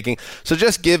franchise-shaking. So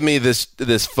just give me this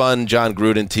fun John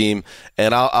Gruden team,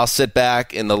 and I'll sit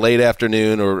back in the late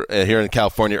afternoon or here in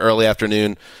California, early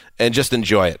afternoon, and just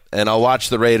enjoy it. And I'll watch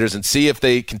the Raiders and see if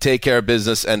they can take care of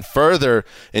business and further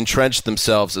entrench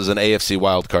themselves as an AFC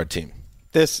wildcard team.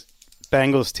 This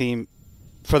Bengals team,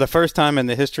 for the first time in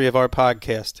the history of our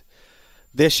podcast,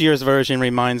 this year's version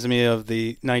reminds me of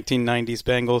the 1990s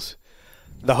Bengals.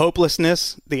 The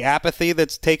hopelessness, the apathy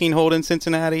that's taking hold in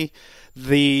Cincinnati,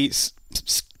 the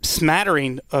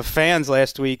smattering of fans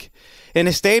last week. In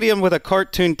a stadium with a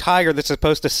cartoon tiger that's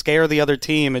supposed to scare the other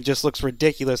team, it just looks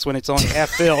ridiculous when it's on half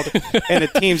field and the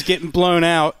team's getting blown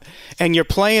out, and you're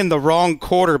playing the wrong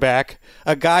quarterback,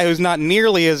 a guy who's not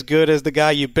nearly as good as the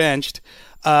guy you benched,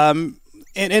 and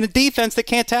a defense that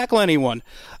can't tackle anyone.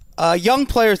 Young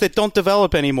players that don't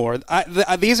develop anymore.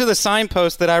 These are the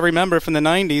signposts that I remember from the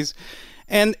 90s,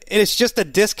 and it's just a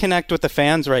disconnect with the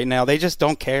fans right now. They just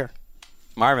don't care.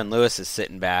 Marvin Lewis is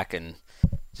sitting back and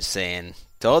just saying,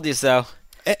 told you so.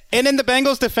 And in the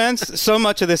Bengals' defense, so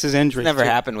much of this is injury. Never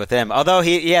happened with him. Although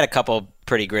he had a couple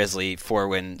pretty grisly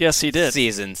 4-win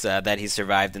seasons that he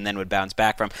survived and then would bounce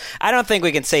back from. I don't think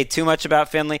we can say too much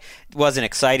about Finley. It wasn't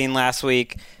exciting last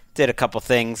week. Did a couple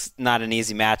things. Not an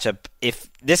easy matchup. If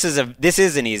this is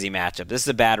an easy matchup. This is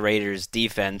a bad Raiders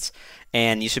defense,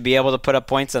 and you should be able to put up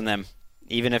points on them,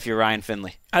 even if you're Ryan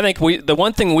Finley. I think the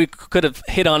one thing we could have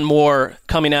hit on more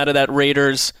coming out of that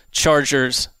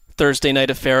Raiders-Chargers Thursday night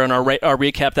affair and our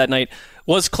recap that night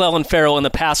was Clelin Ferrell in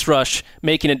the pass rush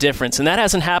making a difference. And that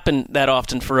hasn't happened that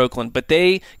often for Oakland. But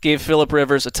they gave Phillip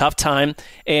Rivers a tough time.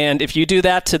 And if you do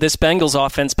that to this Bengals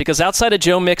offense, because outside of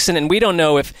Joe Mixon, and we don't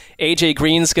know if A.J.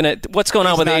 Green's going to – what's going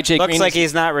on with A.J. Green? Looks like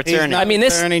he's not returning.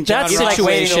 That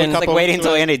situation – like waiting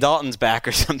until Andy Dalton's back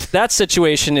or something. That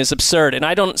situation is absurd. And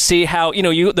I don't see how –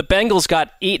 the Bengals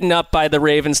got eaten up by the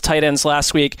Ravens tight ends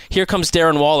last week. Here comes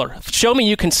Darren Waller. Show me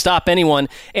you can stop anyone.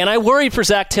 And I worry for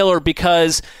Zach Taylor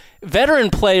because – veteran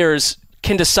players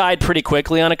can decide pretty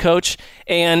quickly on a coach,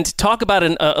 and talk about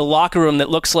a locker room that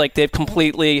looks like they've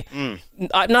completely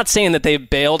I'm not saying that they've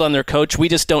bailed on their coach. We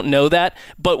just don't know that.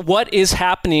 But what is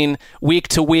happening week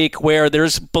to week where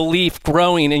there's belief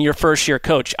growing in your first-year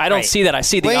coach? I don't see that. I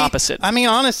see the opposite. I mean,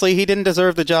 honestly, he didn't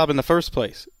deserve the job in the first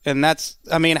place. And that's,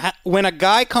 I mean, when a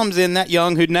guy comes in that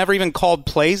young who'd never even called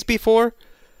plays before,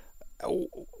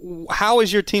 how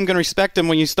is your team going to respect him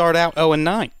when you start out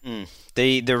 0-9?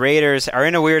 The Raiders are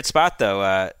in a weird spot,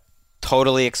 though.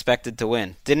 Totally expected to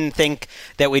win. Didn't think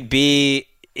that we'd be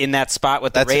in that spot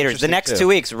with the Raiders. The next 2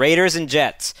 weeks, Raiders and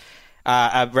Jets.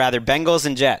 Bengals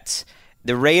and Jets.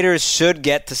 The Raiders should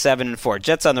get to 7-4.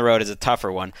 Jets on the road is a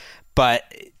tougher one. But,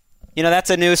 that's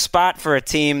a new spot for a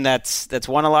team that's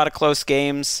won a lot of close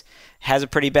games, has a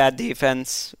pretty bad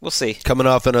defense. We'll see. Coming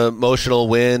off an emotional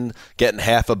win, getting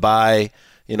half a bye.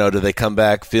 Do they come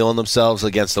back feeling themselves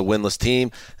against a winless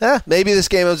team? Maybe this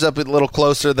game ends up a little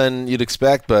closer than you'd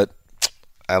expect, but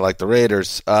I like the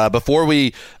Raiders. Before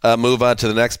we move on to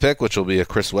the next pick, which will be a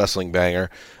Chris Wessling banger,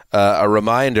 a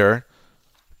reminder,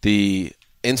 the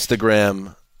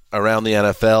Instagram Around the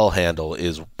NFL handle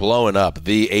is blowing up,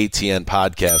 the ATN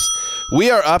podcast.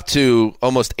 We are up to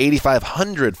almost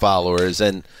 8,500 followers,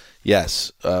 and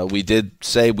yes, we did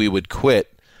say we would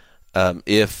quit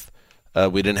if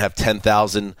we didn't have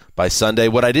 10,000 by Sunday.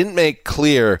 What I didn't make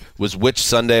clear was which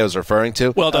Sunday I was referring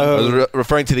to. Well done. I was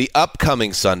referring to the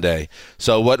upcoming Sunday.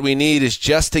 So what we need is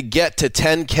just to get to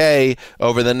 10K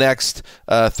over the next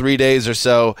 3 days or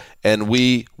so, and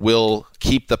we will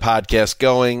keep the podcast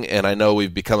going. And I know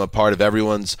we've become a part of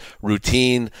everyone's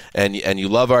routine, and you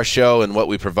love our show and what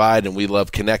we provide, and we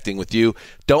love connecting with you.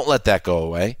 Don't let that go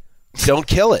away. Don't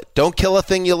kill it. Don't kill a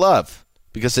thing you love,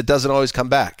 because it doesn't always come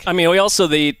back. I mean, we also,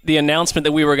 the announcement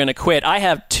that we were going to quit. I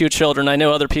have 2 children. I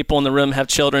know other people in the room have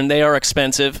children. They are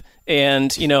expensive.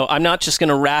 And, I'm not just going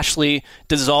to rashly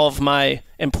dissolve my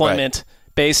employment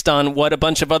based on what a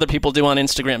bunch of other people do on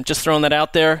Instagram. Just throwing that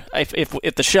out there.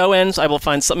 If the show ends, I will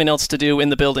find something else to do in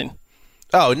the building.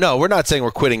 Oh, no, we're not saying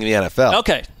we're quitting the NFL.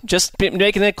 Okay, just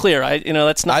making it clear.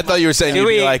 That's not. I thought you were saying you'd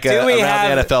be like Around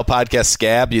the NFL podcast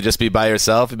scab. You'd just be by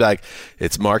yourself. You'd be like,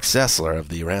 it's Mark Sessler of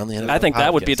the Around the NFL I think podcast.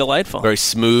 That would be delightful. Very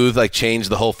smooth, change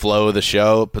the whole flow of the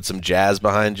show, put some jazz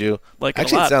behind you.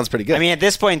 Actually, it sounds pretty good. I mean, at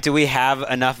this point, do we have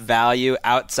enough value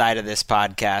outside of this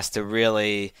podcast to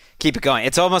really keep it going?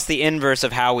 It's almost the inverse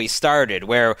of how we started,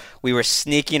 where we were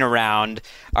sneaking around.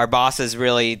 Our bosses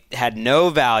really had no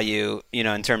value,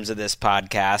 in terms of this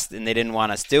podcast, and they didn't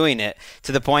want us doing it,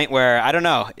 to the point where, I don't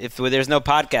know, if there's no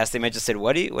podcast, they might just say,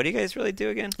 what do you guys really do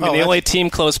again? I mean, the only team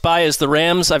close by is the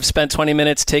Rams. I've spent 20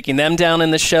 minutes taking them down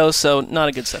in the show, so not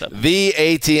a good setup. The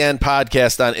ATN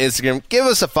podcast on Instagram. Give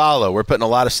us a follow. We're putting a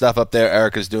lot of stuff up there.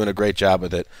 Erica's doing a great job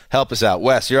with it. Help us out.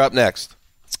 Wes, you're up next.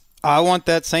 I want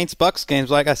that Saints-Bucks games.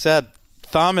 Like I said,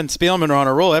 Thom and Spielman are on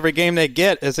a roll. Every game they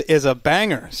get is a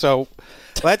banger. So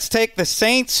let's take the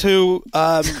Saints, who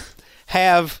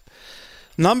have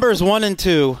numbers 1 and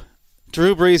 2,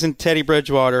 Drew Brees and Teddy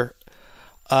Bridgewater,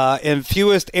 and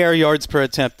fewest air yards per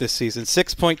attempt this season,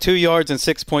 6.2 yards and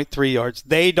 6.3 yards.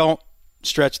 They don't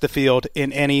stretch the field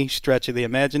in any stretch of the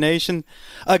imagination.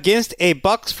 Against a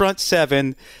Bucs front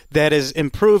seven that is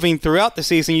improving throughout the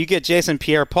season, you get Jason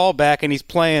Pierre-Paul back, and he's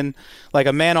playing like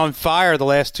a man on fire the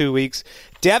last 2 weeks.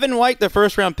 Devin White, the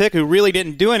first-round pick, who really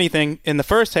didn't do anything in the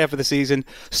first half of the season,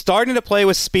 starting to play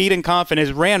with speed and confidence,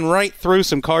 ran right through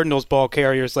some Cardinals ball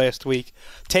carriers last week,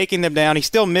 taking them down. He's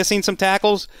still missing some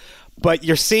tackles, but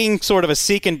you're seeing sort of a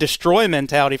seek and destroy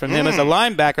mentality from him as a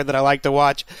linebacker that I like to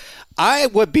watch. I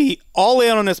would be all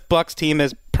in on this Bucs team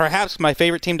as perhaps my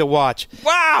favorite team to watch.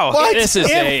 Wow. What? This is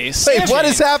what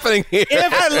is happening here?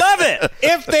 I love it.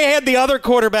 If they had the other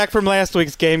quarterback from last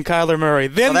week's game, Kyler Murray,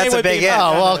 then that's they would a big be. if.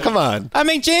 Oh, well, come on. I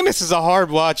mean, Jameis is a hard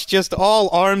watch, just all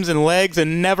arms and legs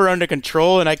and never under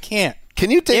control, and I can't. Can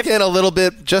you take in a little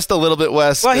bit, just a little bit,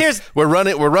 Wes? Well, we're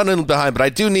running behind, but I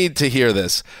do need to hear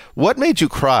this. What made you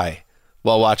cry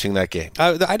while watching that game?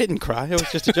 I didn't cry. It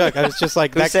was just a joke. I was just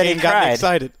like, that said he game got me cried?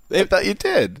 excited. I thought you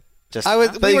did.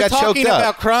 We were talking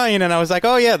about crying, and I was like,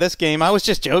 oh, yeah, this game. I was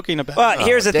just joking about it. Well,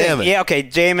 here's the thing. it. Yeah, okay,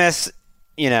 Jameis,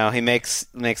 he makes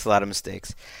a lot of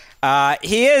mistakes.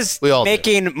 He is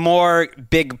making more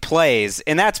big plays,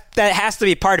 and that has to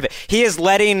be part of it. He is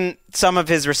letting some of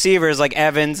his receivers like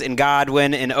Evans and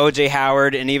Godwin and O.J.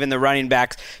 Howard and even the running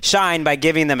backs shine by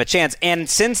giving them a chance. And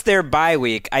since their bye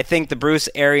week, I think the Bruce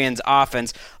Arians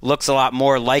offense looks a lot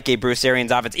more like a Bruce Arians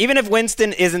offense. Even if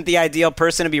Winston isn't the ideal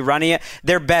person to be running it,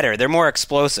 they're better. They're more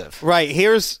explosive. Right.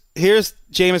 Here's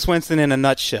Jameis Winston in a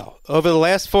nutshell. Over the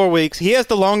last 4 weeks, he has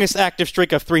the longest active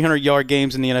streak of 300-yard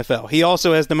games in the NFL. He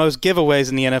also has the most giveaways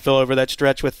in the NFL over that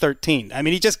stretch with 13. I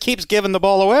mean, he just keeps giving the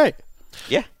ball away.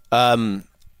 Yeah.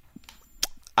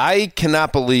 I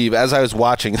cannot believe, as I was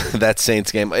watching that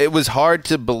Saints game, it was hard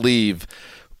to believe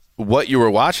what you were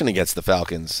watching against the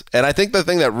Falcons. And I think the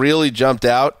thing that really jumped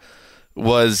out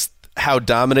was how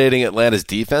dominating Atlanta's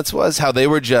defense was, how they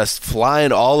were just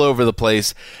flying all over the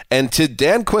place. And to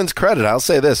Dan Quinn's credit, I'll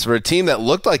say this, for a team that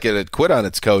looked like it had quit on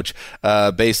its coach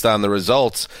based on the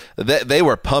results, they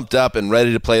were pumped up and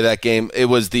ready to play that game. It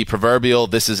was the proverbial,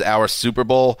 this is our Super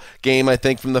Bowl game, I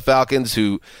think, from the Falcons,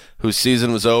 whose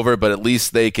season was over, but at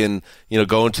least they can,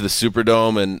 go into the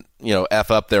Superdome and,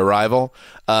 F up their rival.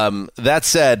 That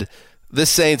said, this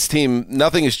Saints team,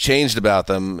 nothing has changed about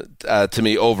them to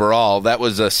me overall. That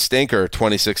was a stinker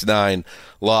 26-9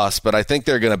 loss, but I think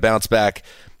they're going to bounce back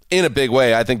in a big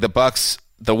way. I think the Bucs,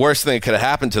 the worst thing that could have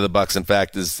happened to the Bucs, in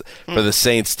fact, is for the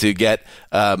Saints to get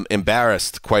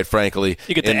embarrassed, quite frankly.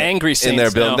 You get the angry Saints in their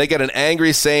building. now. They get an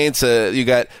angry Saints. You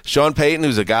got Sean Payton,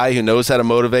 who's a guy who knows how to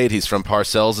motivate. He's from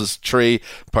Parcells' tree.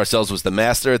 Parcells was the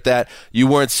master at that. You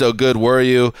weren't so good, were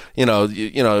you?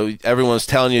 Everyone's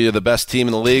telling you you're the best team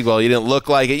in the league. Well, you didn't look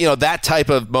like it. That type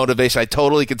of motivation. I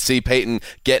totally could see Payton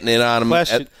getting in on him.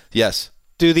 Question. Yes.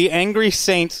 Do the angry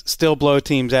Saints still blow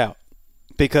teams out?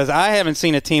 Because I haven't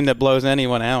seen a team that blows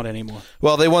anyone out anymore.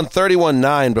 Well, they won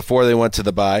 31-9 before they went to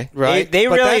the bye. Right. They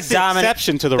but really that's the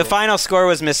exception to the rule. final score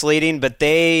was misleading, but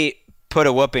they put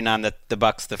a whooping on the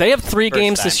Bucs. They have 3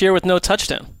 games this year with no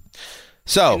touchdown.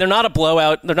 So and they're not a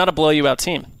blowout. They're not a blow you out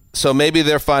team. So maybe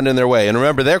they're finding their way. And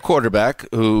remember, their quarterback,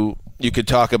 who you could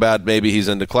talk about, maybe he's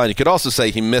in decline. You could also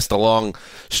say he missed a long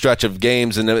stretch of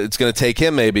games, and it's going to take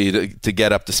him maybe to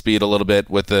get up to speed a little bit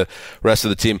with the rest of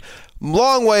the team.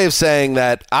 Long way of saying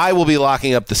that I will be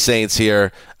locking up the Saints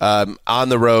here on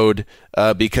the road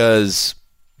because,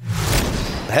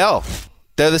 hell,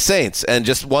 they're the Saints, and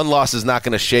just one loss is not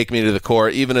going to shake me to the core,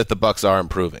 even if the Bucs are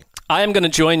improving. I am going to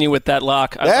join you with that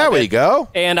lock. There we go.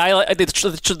 And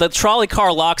the trolley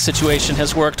car lock situation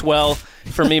has worked well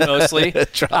for me mostly.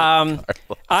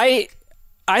 I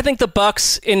think the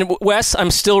Bucs in Wes.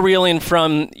 I'm still reeling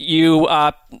from you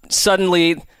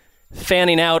suddenly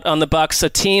fanning out on the Bucs, a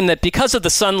team that because of the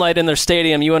sunlight in their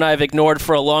stadium, you and I have ignored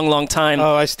for a long, long time.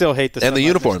 Oh, I still hate the sunlight. And the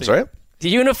uniforms, right? The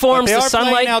uniforms, the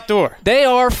sunlight, outdoor. They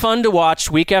are fun to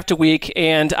watch week after week,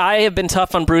 and I have been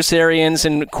tough on Bruce Arians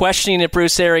and questioning if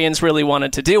Bruce Arians really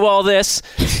wanted to do all this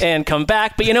and come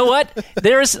back. But you know what?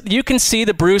 You can see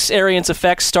the Bruce Arians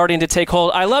effect starting to take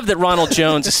hold. I love that Ronald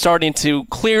Jones is starting to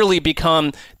clearly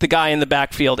become the guy in the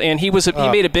backfield, and he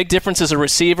made a big difference as a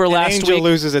receiver last week. Angel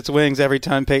loses its wings every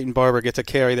time Peyton Barber gets a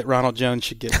carry that Ronald Jones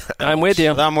should get. I'm with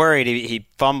you. Well, I'm worried he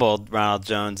fumbled Ronald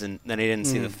Jones, and then he didn't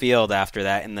see the field after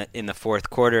that in the fourth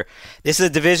quarter. This is a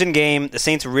division game. The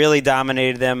Saints really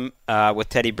dominated them with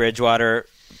Teddy Bridgewater.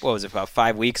 What was it, about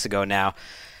 5 weeks ago now?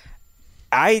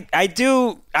 I'm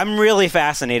really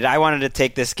fascinated. I wanted to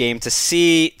take this game to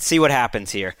see what happens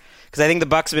here because I think the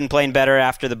Bucs have been playing better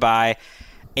after the bye,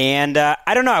 and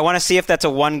I don't know. I want to see if that's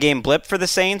a one-game blip for the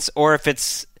Saints or if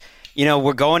it's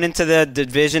we're going into the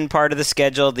division part of the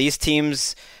schedule. These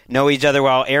teams know each other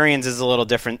well. Arians is a little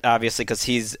different, obviously, because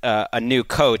he's a new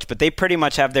coach, but they pretty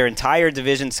much have their entire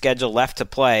division schedule left to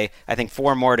play. I think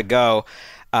 4 more to go.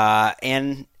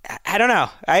 And I don't know.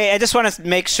 I just want to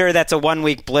make sure that's a 1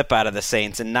 week blip out of the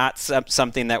Saints and not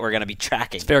something that we're going to be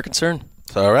tracking. It's fair concern.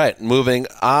 All right. Moving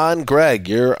on. Greg,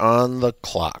 you're on the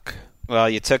clock. Well,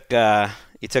 you took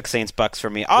You took Saints Bucks for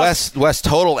me. West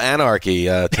total anarchy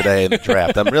today in the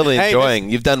draft. I'm really enjoying.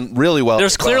 You've done really well.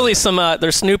 There's clearly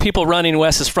there's new people running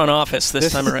Wes's front office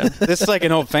this time around. This is like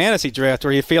an old fantasy draft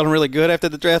where you're feeling really good after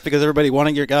the draft because everybody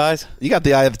wanted your guys. You got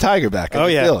the eye of the tiger back. I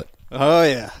feel it. Oh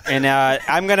yeah. And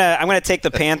I'm gonna take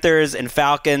the Panthers and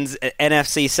Falcons.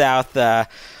 NFC South.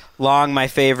 Long my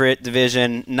favorite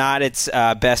division, not its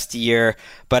best year,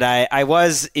 but I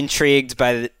was intrigued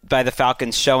by the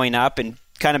Falcons showing up and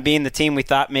kind of being the team we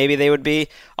thought maybe they would be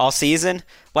all season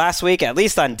last week, at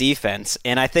least on defense.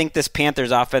 And I think this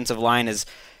Panthers offensive line has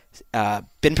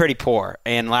been pretty poor.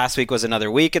 And last week was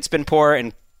another week it's been poor.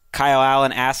 And Kyle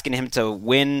Allen asking him to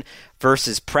win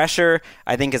versus pressure,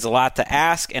 I think is a lot to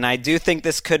ask. And I do think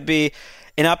this could be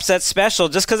an upset special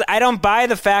just because I don't buy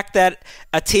the fact that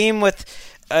a team with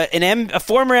a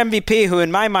former MVP who,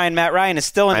 in my mind, Matt Ryan, is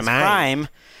still in his prime,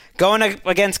 going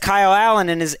against Kyle Allen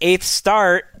in his 8th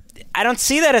start, I don't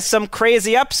see that as some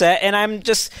crazy upset, and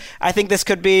I think this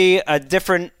could be a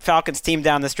different Falcons team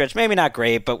down the stretch. Maybe not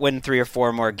great, but win 3 or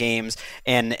 4 more games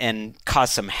and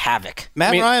cause some havoc.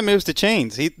 Matt Ryan moves the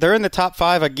chains. They're in the top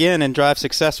 5 again in drive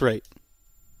success rate.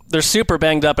 They're super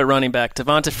banged up at running back.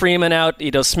 Devonta Freeman out,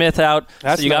 Edo Smith out.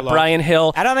 So you got Brian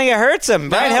Hill. I don't think it hurts him.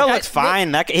 Brian Hill looks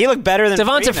fine. He looked better than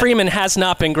Devonta Freeman has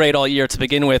not been great all year to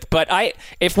begin with. But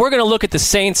if we're going to look at the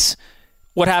Saints,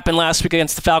 what happened last week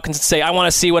against the Falcons, and say I want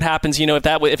to see what happens,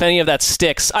 if any of that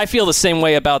sticks, I feel the same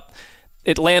way about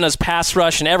Atlanta's pass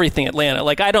rush and everything Atlanta.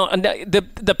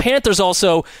 The Panthers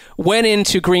also went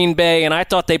into Green Bay, and I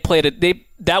thought they played it.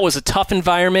 That was a tough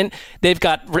environment.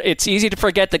 It's easy to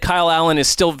forget that Kyle Allen is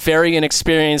still very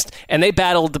inexperienced, and they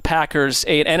battled the Packers,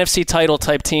 an NFC title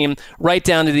type team, right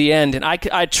down to the end. And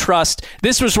I trust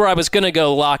this was where I was going to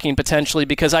go locking potentially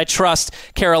because I trust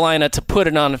Carolina to put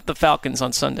it on the Falcons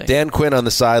on Sunday. Dan Quinn on the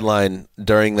sideline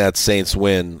during that Saints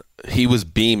win, he was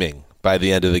beaming by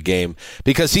the end of the game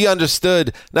because he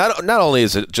understood not only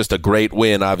is it just a great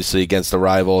win, obviously, against a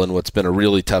rival in what's been a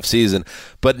really tough season,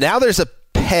 but now there's a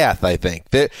path, I think.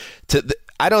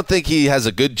 I don't think he has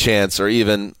a good chance or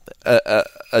even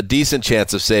a decent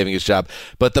chance of saving his job,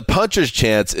 but the puncher's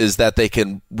chance is that they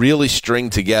can really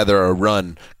string together a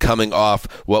run coming off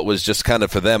what was just kind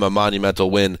of for them a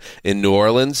monumental win in New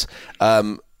Orleans.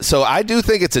 So I do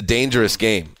think it's a dangerous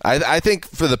game. I think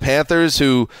for the Panthers,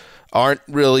 who aren't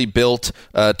really built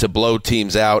to blow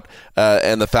teams out,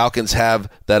 and the Falcons have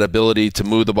that ability to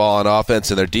move the ball on offense,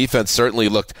 and their defense certainly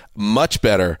looked much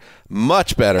better.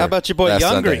 How about your boy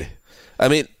Youngry? I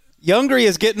mean, Youngry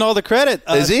is getting all the credit.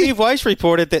 Is he? Steve Weiss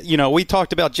reported that, we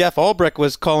talked about Jeff Albrecht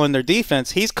was calling their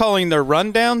defense. He's calling their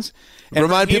rundowns. And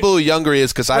Remind people who Youngry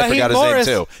is because I forgot his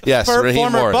name too. Yes, Raheem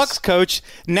former Morris. Bucks coach,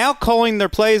 now calling their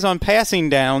plays on passing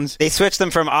downs. They switched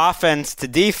them from offense to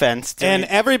defense. And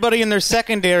everybody in their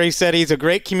secondary said he's a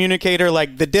great communicator.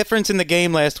 Like the difference in the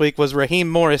game last week was Raheem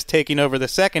Morris taking over the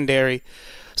secondary.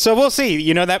 So we'll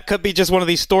see. That could be just one of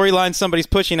these storylines somebody's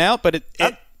pushing out, but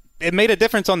it made a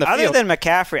difference on the field. Other than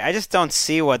McCaffrey, I just don't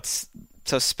see what's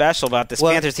so special about this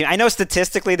Panthers team. I know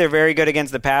statistically they're very good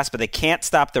against the pass, but they can't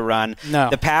stop the run.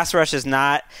 No. The pass rush is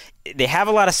not – they have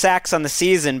a lot of sacks on the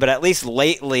season, but at least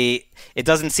lately it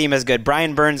doesn't seem as good.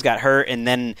 Brian Burns got hurt and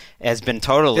then has been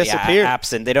totally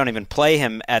absent. They don't even play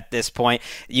him at this point.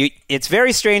 It's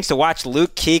very strange to watch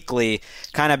Luke Kuechly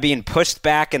kind of being pushed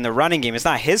back in the running game. It's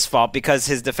not his fault because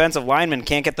his defensive linemen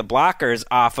can't get the blockers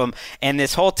off him, and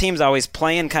this whole team's always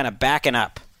playing kind of backing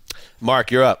up.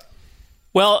 Mark, you're up.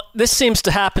 Well, this seems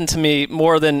to happen to me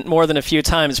more than a few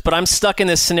times, but I'm stuck in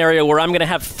this scenario where I'm going to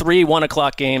have 3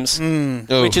 1:00 games,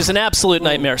 which is an absolute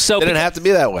nightmare. So it didn't have to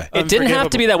be that way. It didn't have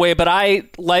to be that way, but I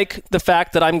like the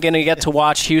fact that I'm going to get to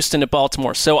watch Houston at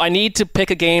Baltimore. So I need to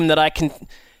pick a game that I can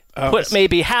put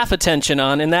maybe half attention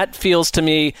on, and that feels to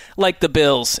me like the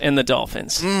Bills and the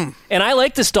Dolphins. And I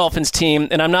like this Dolphins team,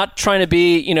 and I'm not trying to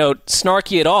be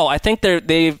snarky at all. I think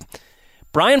they've.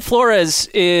 Brian Flores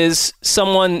is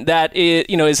someone that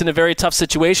is in a very tough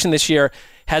situation this year,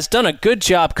 has done a good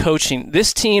job coaching.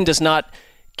 This team does not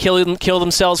kill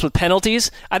themselves with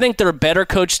penalties. I think they're a better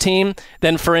coached team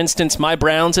than, for instance, my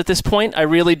Browns at this point. I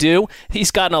really do.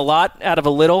 He's gotten a lot out of a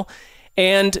little.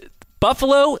 And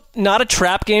Buffalo, not a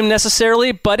trap game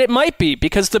necessarily, but it might be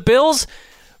because the Bills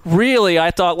really,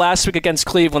 I thought last week against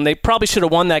Cleveland, they probably should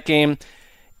have won that game.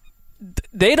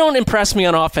 They don't impress me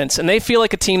on offense, and they feel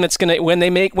like a team that's going to, when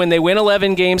they win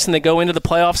 11 games and they go into the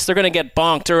playoffs, they're going to get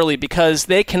bonked early because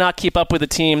they cannot keep up with a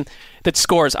team that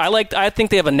scores. I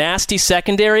think they have a nasty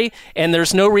secondary, and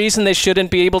there's no reason they shouldn't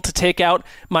be able to take out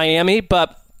Miami,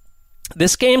 but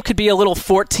this game could be a little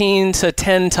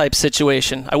 14-10 type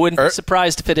situation. I wouldn't be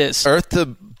surprised if it is. Earth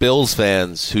to Bills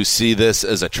fans who see this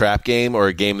as a trap game or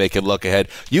a game they can look ahead.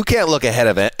 You can't look ahead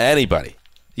of anybody.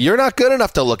 You're not good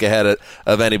enough to look ahead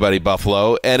of anybody,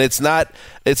 Buffalo, and it's not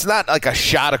like a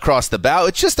shot across the bow.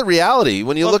 It's just the reality.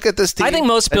 When you look at this team, I think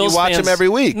most Bills you watch fans, them every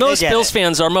week. Most Bills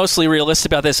fans are mostly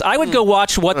realistic about this. I would go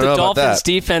watch what the Dolphins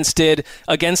defense did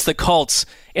against the Colts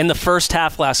in the first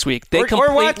half last week. They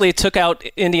completely took out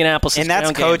Indianapolis. And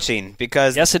that's coaching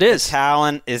because yes, it is. The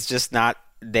talent is just not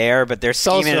there, but they're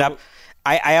scheming it up.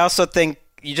 I also think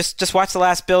you just watch the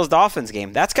last Bills-Dolphins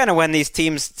game. That's kind of when these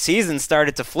teams' seasons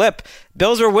started to flip.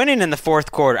 Bills were winning in the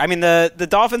fourth quarter. I mean, the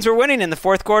Dolphins were winning in the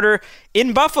fourth quarter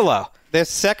in Buffalo. Their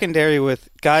secondary with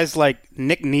guys like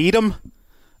Nick Needham,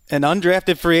 an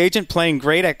undrafted free agent, playing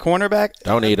great at cornerback.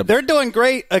 Don't need him. They're doing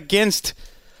great against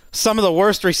some of the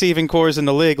worst receiving corps in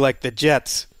the league, like the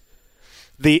Jets,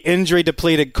 the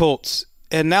injury-depleted Colts.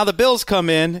 And now the Bills come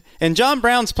in, and John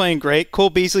Brown's playing great. Cole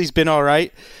Beasley's been all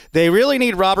right. They really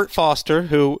need Robert Foster,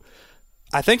 who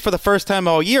I think for the first time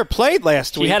all year played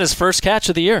last week. He had his first catch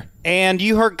of the year. And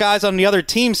you heard guys on the other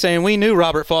team saying, we knew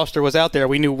Robert Foster was out there.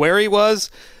 We knew where he was.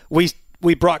 We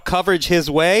brought coverage his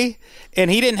way.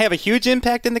 And he didn't have a huge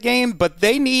impact in the game, but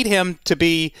they need him to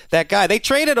be that guy. They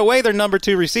traded away their number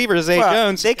 2 receiver, Zay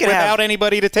Jones, without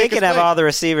anybody to take his place. They can have all the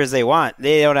receivers they want.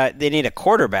 They need a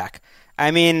quarterback. I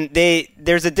mean,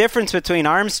 there's a difference between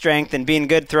arm strength and being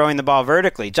good throwing the ball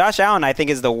vertically. Josh Allen, I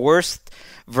think, is the worst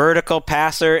vertical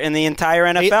passer in the entire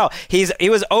NFL. He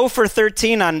was 0 for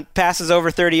 13 on passes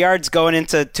over 30 yards going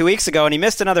into 2 weeks ago, and he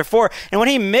missed another 4. And when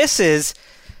he misses,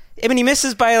 he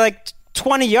misses by like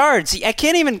 20 yards. I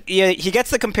can't even. He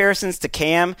gets the comparisons to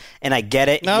Cam, and I get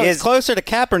it. No, he's closer to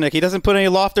Kaepernick. He doesn't put any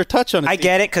loft or touch on it. I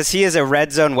get it because he is a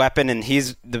red zone weapon, and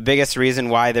he's the biggest reason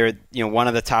why they're one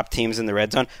of the top teams in the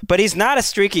red zone. But he's not a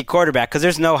streaky quarterback because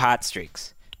there's no hot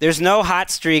streaks. There's no hot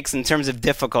streaks in terms of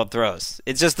difficult throws.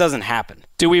 It just doesn't happen.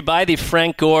 Do we buy the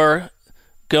Frank Gore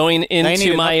going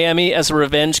into Miami as a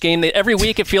revenge game? Every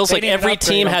week it feels like every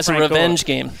team has a revenge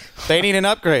game. They need an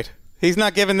upgrade. He's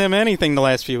not giving them anything the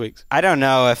last few weeks. I don't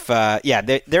know if,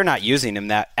 they're not using him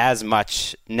that as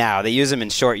much now. They use him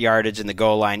in short yardage in the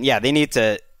goal line. Yeah, they need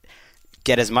to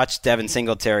get as much Devin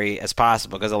Singletary as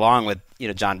possible because along with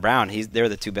John Brown, they're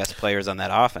the 2 best players on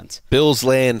that offense. Bills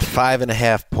land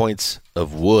 5.5 points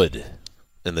of wood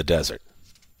in the desert.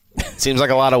 Seems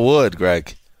like a lot of wood,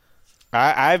 Greg.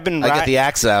 I get the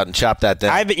axe out and chop that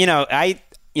down.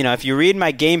 If you read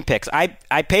my game picks, I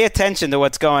pay attention to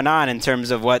what's going on in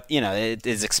terms of what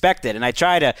is expected, and I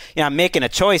try to. I'm making a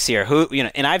choice here.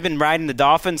 And I've been riding the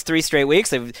Dolphins 3 straight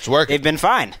weeks. It's working. They've been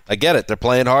fine. I get it. They're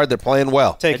playing hard. They're playing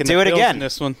well. Taking do the it Bills again. In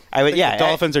this one. The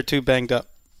Dolphins are too banged up.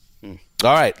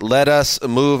 All right, let us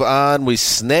move on. We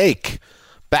snake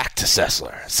back to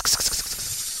Sessler.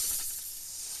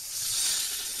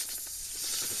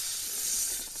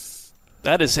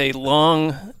 That is a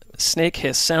long snake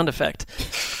hiss sound effect.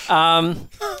 You're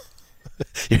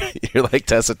like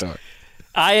Tessitore.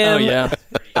 I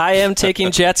am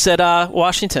taking Jets at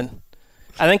Washington.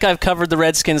 I think I've covered the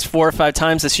Redskins 4 or 5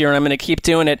 times this year, and I'm going to keep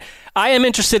doing it. I am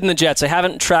interested in the Jets. I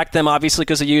haven't tracked them, obviously,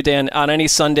 because of you, Dan, on any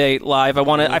Sunday live.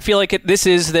 I feel like this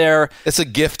is their... It's a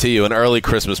gift to you, an early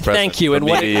Christmas present. Thank you, and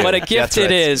what a gift Jets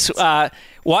it is.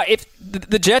 If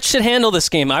the Jets should handle this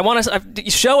game, I want to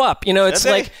show up. It's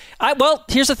like,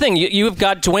 here's the thing: you have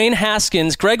got Dwayne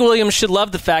Haskins. Greg Williams should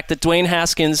love the fact that Dwayne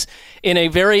Haskins, in a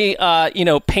very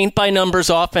paint by numbers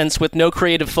offense with no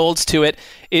creative folds to it,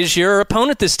 is your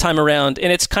opponent this time around.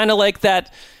 And it's kind of like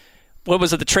that. What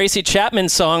was it, the Tracy Chapman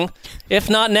song? If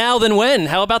not now, then when?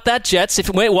 How about that, Jets?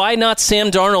 Why not Sam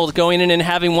Darnold going in and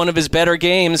having one of his better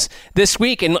games this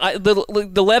week? And the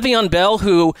Le'Veon Bell,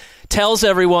 who tells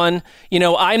everyone,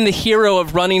 I'm the hero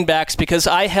of running backs because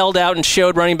I held out and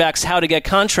showed running backs how to get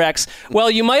contracts. Well,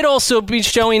 you might also be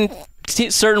showing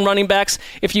certain running backs,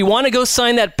 if you want to go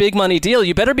sign that big money deal,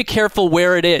 you better be careful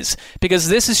where it is, because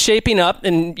this is shaping up,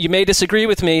 and you may disagree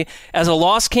with me, as a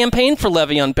lost campaign for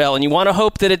Le'Veon Bell, and you want to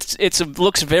hope that it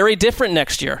looks very different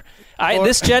next year.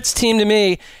 This Jets team, to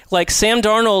me, like Sam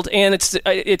Darnold, and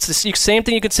it's the same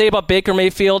thing you could say about Baker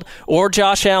Mayfield or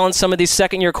Josh Allen, some of these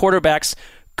second-year quarterbacks.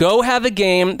 Go have a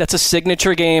game that's a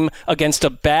signature game against a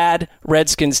bad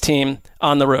Redskins team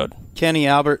on the road. Kenny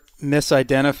Albert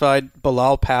misidentified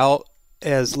Bilal Powell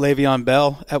as Le'Veon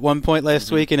Bell at one point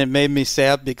last week, and it made me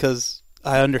sad because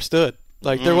I understood.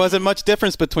 There wasn't much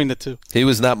difference between the two. He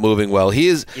was not moving well.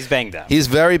 He's banged up. He's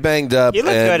very banged up. He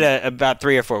looked good about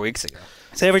 3 or 4 weeks ago.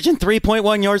 It's averaging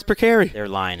 3.1 yards per carry. Their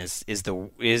line is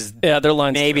their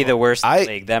line's maybe the worst in the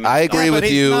league. I agree with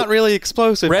he's you. Not really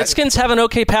explosive. Redskins have an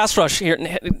okay pass rush here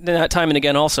time and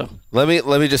again also. Let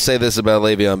me just say this about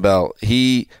Le'Veon Bell.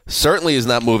 He certainly is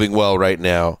not moving well right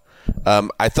now.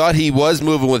 I thought he was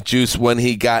moving with juice when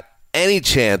he got any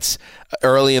chance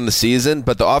early in the season,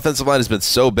 but the offensive line has been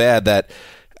so bad that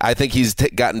I think he's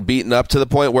gotten beaten up to the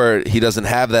point where he doesn't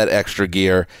have that extra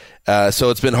gear. So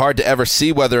it's been hard to ever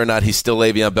see whether or not he's still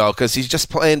Le'Veon Bell because he's just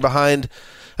playing behind.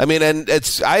 I mean, and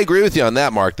I agree with you on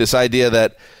that, Mark. This idea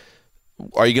that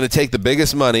are you going to take the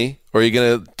biggest money or are you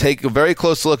going to take a very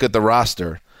close look at the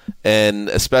roster and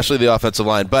especially the offensive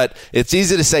line? But it's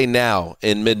easy to say now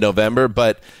in mid-November,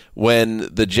 but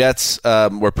when the Jets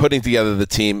were putting together the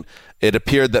team, it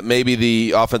appeared that maybe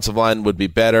the offensive line would be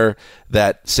better,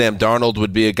 that Sam Darnold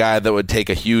would be a guy that would take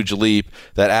a huge leap,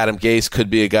 that Adam Gase could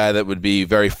be a guy that would be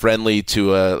very friendly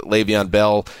to a Le'Veon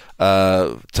Bell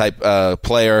type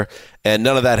player, and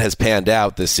none of that has panned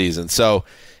out this season. So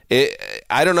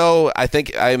I don't know.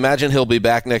 I imagine he'll be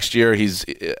back next year.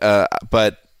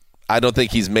 But I don't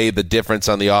think he's made the difference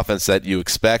on the offense that you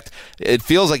expect. It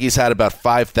feels like he's had about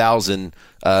 5,000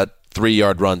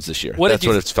 3-yard runs this year. That's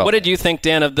what it's felt. What did you think,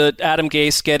 Dan, of the Adam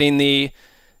Gase getting the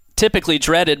typically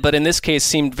dreaded, but in this case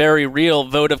seemed very real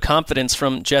vote of confidence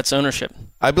from Jets ownership?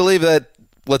 I believe that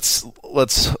let's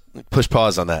push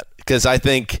pause on that because I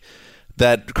think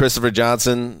that Christopher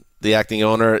Johnson, the acting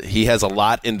owner, he has a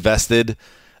lot invested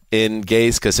in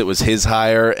Gase because it was his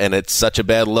hire, and it's such a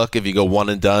bad look if you go one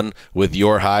and done with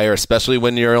your hire, especially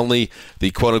when you're only the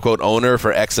quote-unquote owner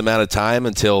for X amount of time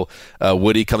until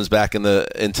Woody comes back into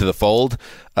the fold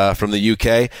from the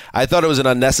UK. I thought it was an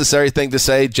unnecessary thing to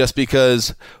say just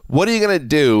because what are you going to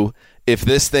do if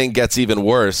this thing gets even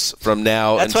worse from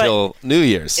now until New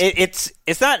Year's?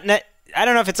 It's not I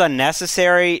don't know if it's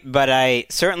unnecessary, but I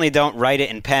certainly don't write it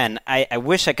in pen. I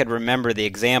wish I could remember the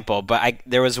example, but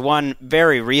there was one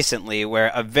very recently where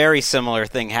a very similar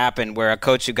thing happened where a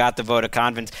coach who got the vote of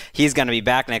confidence, he's going to be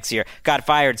back next year, got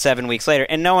fired 7 weeks later,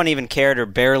 and no one even cared or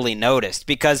barely noticed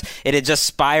because it had just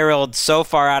spiraled so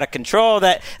far out of control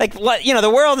that,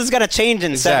 the world is going to change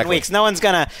in 7 weeks. No one's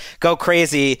going to go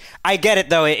crazy. I get it,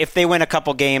 though. If they win a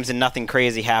couple games and nothing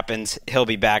crazy happens, he'll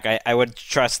be back. I would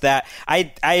trust that.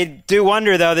 I do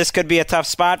wonder, though, this could be a tough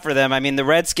spot for them. I mean, the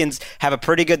Redskins have a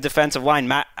pretty good defensive line.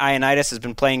 Matt Ioannidis has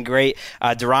been playing great.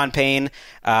 Deron Payne,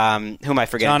 who am I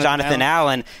forgetting? Jonathan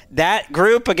Allen. That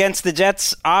group against the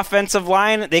Jets' offensive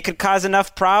line, they could cause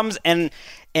enough problems. And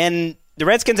the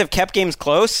Redskins have kept games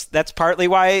close. That's partly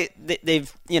why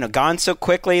they've gone so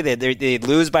quickly. They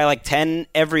lose by like 10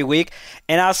 every week.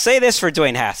 And I'll say this for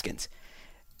Dwayne Haskins.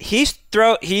 He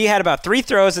had about 3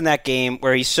 throws in that game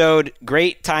where he showed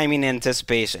great timing and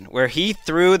anticipation, where he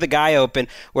threw the guy open,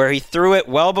 where he threw it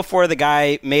well before the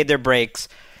guy made their breaks.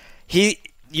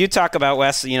 You talk about,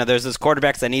 Wes, there's those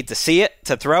quarterbacks that need to see it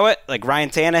to throw it, like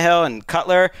Ryan Tannehill and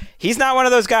Cutler. He's not one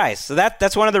of those guys. So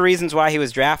that's one of the reasons why he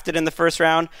was drafted in the first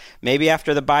round. Maybe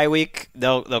after the bye week,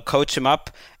 they'll coach him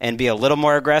up and be a little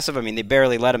more aggressive. I mean, they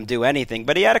barely let him do anything.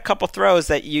 But he had a couple throws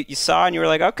that you saw and you were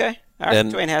like, okay. All right,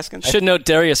 Dwayne Haskins. Should note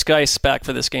Darius Geis back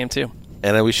for this game, too.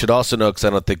 And we should also note, because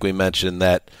I don't think we mentioned,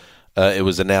 that it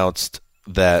was announced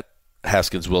that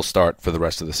Haskins will start for the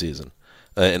rest of the season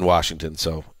in Washington.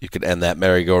 So you could end that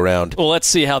merry-go-round. Well, let's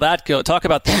see how that goes. Talk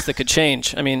about things that could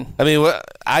change.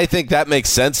 I think that makes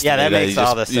sense. Yeah, that makes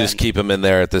all the sense. You just keep him in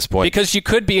there at this point. Because you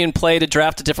could be in play to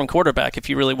draft a different quarterback if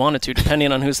you really wanted to,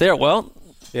 depending on who's there. Well,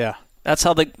 yeah. That's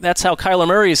how Kyler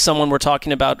Murray is someone we're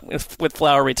talking about with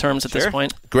flowery terms at this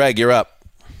point. Greg, you're up.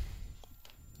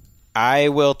 I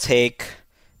will take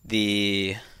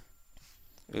the.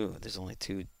 There's only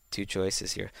two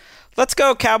choices here. Let's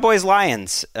go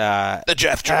Cowboys-Lions. The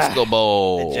Jeff Driscoll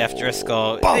Bowl. The Jeff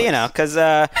Driscoll.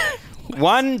 Because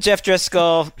one, Jeff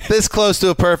Driscoll. This close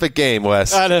to a perfect game,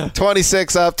 Wes.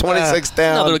 26 up, 26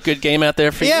 down. Another good game out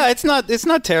there for you. Yeah, it's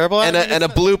not terrible. And a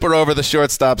blooper over the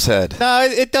shortstop's head. No,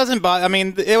 it doesn't bother. I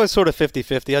mean, it was sort of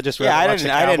 50-50. I just I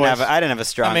didn't have a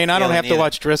strong. I mean, I don't have to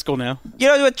watch Driscoll now.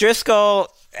 With Driscoll,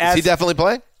 is he definitely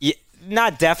playing? Yeah,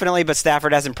 not definitely, but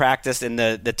Stafford hasn't practiced, and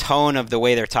the tone of the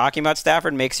way they're talking about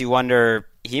Stafford makes you wonder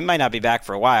he might not be back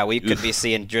for a while. We could be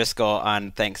seeing Driscoll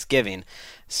on Thanksgiving.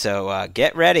 So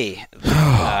get ready,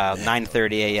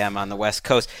 9:30 a.m. on the West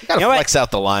Coast. You gotta flex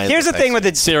out the Lions. Here's the thing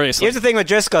with seriously. Here's the thing with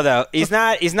Driscoll, though. He's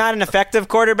not an effective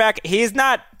quarterback. He's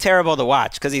not terrible to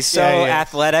watch because he's so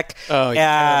athletic. Oh,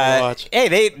 terrible to watch.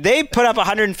 Hey, they put up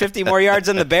 150 more yards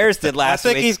than the Bears did last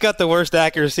week. I think he's got the worst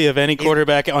accuracy of any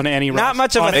quarterback on any roster. Not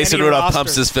much of a Mason Rudolph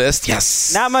pumps his fist.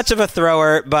 Yes. Not much of a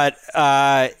thrower, but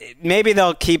maybe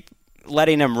they'll keep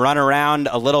letting him run around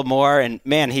a little more, and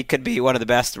man, he could be one of the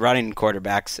best running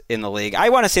quarterbacks in the league. I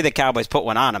want to see the Cowboys put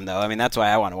one on him, though. I mean, that's why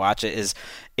I want to watch it,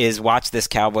 is watch this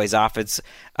Cowboys offense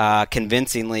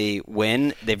convincingly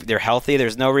win. They're healthy.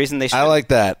 There's no reason they should. I like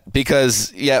that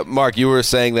because, Mark, you were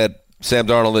saying that Sam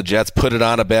Darnold and the Jets put it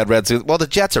on a bad red season. Well, the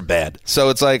Jets are bad, so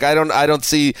it's like I don't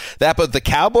see that. But the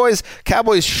Cowboys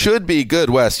should be good.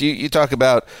 Wes, you talk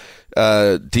about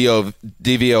DVOA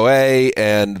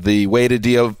and the weighted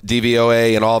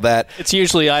DVOA and all that. It's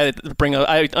usually I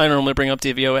normally bring up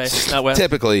DVOA, not Wes.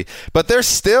 Typically, but they're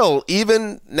still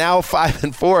even now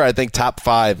 5-4. I think top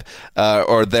 5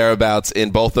 or thereabouts in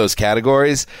both those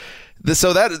categories.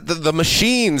 So that the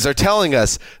machines are telling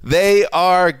us they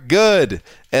are good.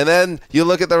 And then you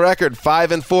look at the record,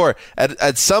 5-4.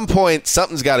 At some point,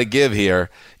 something's got to give here.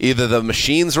 Either the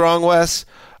machine's wrong, Wes,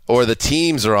 or the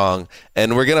team's wrong,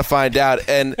 and we're going to find out.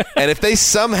 And if they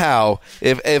somehow,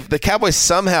 if the Cowboys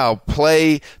somehow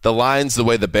play the Lions the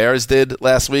way the Bears did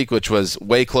last week, which was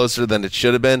way closer than it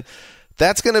should have been,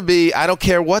 that's going to be, I don't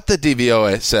care what the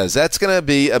DVOA says, that's going to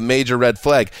be a major red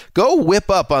flag. Go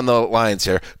whip up on the Lions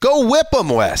here. Go whip them,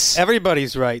 Wes.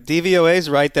 Everybody's right.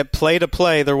 DVOA's right that play to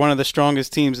play, they're one of the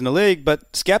strongest teams in the league,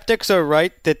 but skeptics are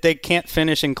right that they can't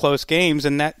finish in close games,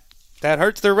 and that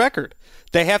hurts their record.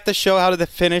 They have to show how to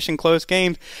finish in close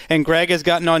games, and Greg has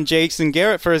gotten on Jason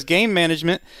Garrett for his game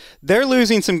management. They're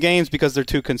losing some games because they're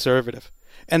too conservative.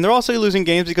 And they're also losing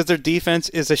games because their defense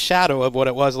is a shadow of what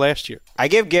it was last year. I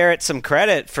give Garrett some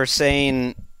credit for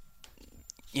saying,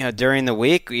 during the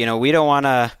week, we don't want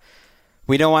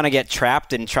to get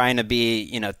trapped in trying to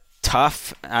be,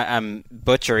 tough. I'm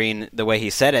butchering the way he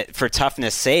said it, for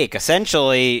toughness' sake.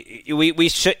 Essentially,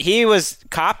 he was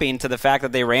copying to the fact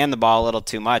that they ran the ball a little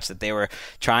too much, that they were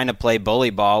trying to play bully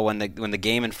ball when the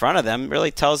game in front of them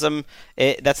really tells them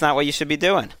that's not what you should be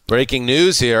doing. Breaking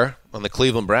news here on the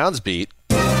Cleveland Browns beat.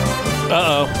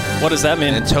 Uh-oh. What does that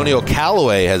mean? Antonio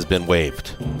Callaway has been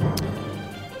waived.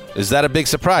 Is that a big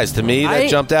surprise? To me, that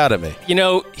jumped out at me.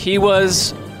 He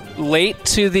was late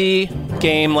to the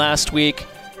game last week.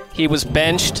 He was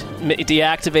benched,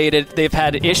 deactivated. They've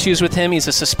had issues with him. He's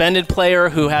a suspended player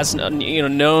who has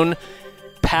known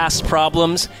past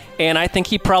problems, and I think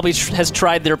he probably has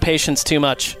tried their patience too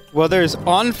much. Well, there's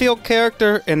on-field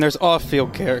character and there's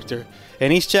off-field character.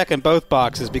 And he's checking both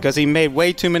boxes because he made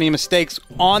way too many mistakes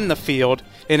on the field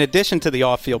in addition to the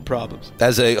off-field problems.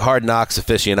 As a Hard Knocks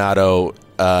aficionado,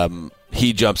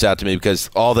 he jumps out to me because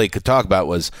all they could talk about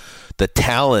was the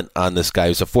talent on this guy. He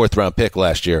was a 4th-round pick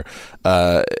last year.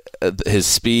 His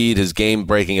speed, his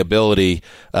game-breaking ability.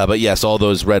 But, yes, all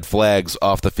those red flags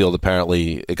off the field,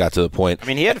 apparently it got to the point. I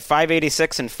mean, he had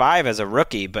 586 and 5 as a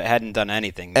rookie, but hadn't done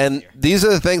anything. And these are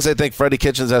the things I think Freddie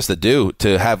Kitchens has to do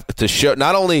to show,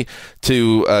 not only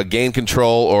to gain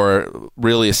control or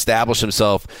really establish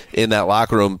himself in that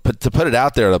locker room, but to put it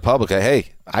out there to the public,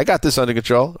 hey, I got this under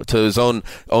control. To his own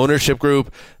ownership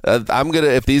group,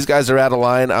 if these guys are out of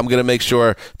line, I'm gonna make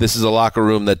sure this is a locker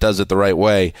room that does it the right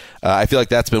way. I feel like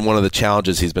that's been one of the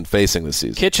challenges he's been facing this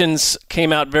season. Kitchens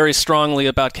came out very strongly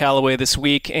about Callaway this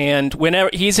week, and whenever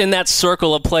he's in that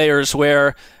circle of players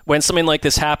where when something like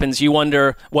this happens, you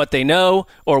wonder what they know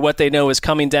or what they know is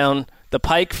coming down the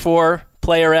pike for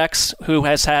Player X, who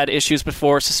has had issues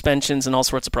before, suspensions and all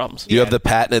sorts of problems. You have the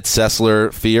patented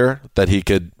Sessler fear that he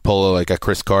could pull a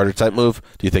Chris Carter type move.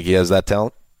 Do you think he has that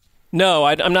talent? No,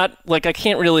 I'm not. I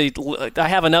can't really. I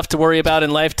have enough to worry about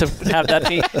in life to have that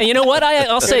be. And you know what?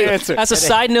 I'll say, as a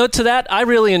side note to that, I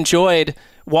really enjoyed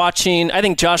watching. I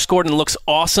think Josh Gordon looks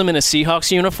awesome in a Seahawks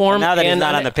uniform. Now that he's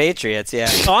not on the Patriots, yeah.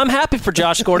 Oh, I'm happy for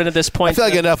Josh Gordon at this point. I feel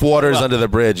like enough water's under the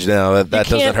bridge now. That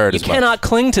doesn't hurt as much. You cannot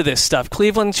cling to this stuff.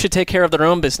 Cleveland should take care of their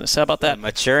own business. How about that?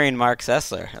 Maturing Mark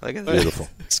Sessler. Look at that. Beautiful.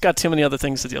 It's got too many other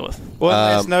things to deal with. One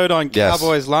last note on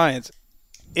Cowboys-Lions.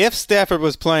 If Stafford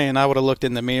was playing, I would have looked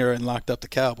in the mirror and locked up the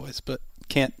Cowboys, but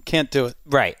can't do it.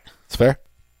 Right. It's fair.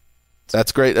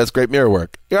 That's great. That's great mirror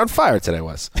work. You're on fire today,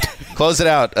 Wes. Close it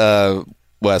out,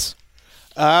 Wes.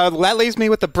 That leaves me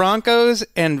with the Broncos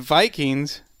and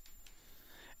Vikings.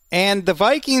 And the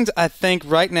Vikings, I think,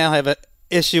 right now have an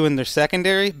issue in their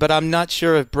secondary, but I'm not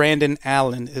sure if Brandon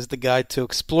Allen is the guy to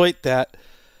exploit that.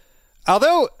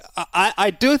 Although I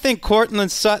do think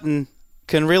Courtland Sutton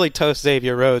can really toast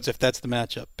Xavier Rhodes if that's the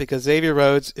matchup, because Xavier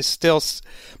Rhodes is still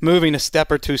moving a step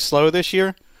or two slow this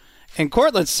year. And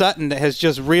Courtland Sutton has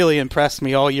just really impressed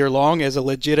me all year long as a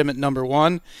legitimate number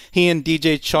one. He and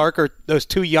DJ Chark are those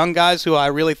two young guys who I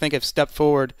really think have stepped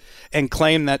forward and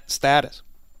claimed that status.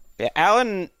 Yeah,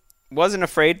 Allen wasn't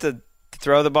afraid to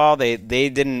throw the ball. They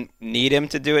didn't need him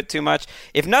to do it too much.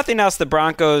 If nothing else, the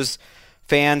Broncos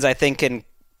fans, I think, can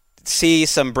see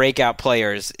some breakout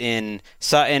players in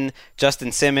Sutton,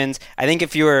 Justin Simmons. I think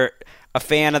if you were a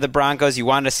fan of the Broncos, you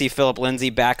wanted to see Philip Lindsay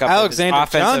back up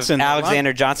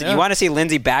Alexander Johnson. You want to see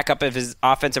Lindsay back up of his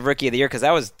offensive rookie of the year because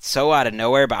that was so out of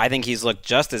nowhere, but I think he's looked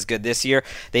just as good this year.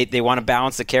 They want to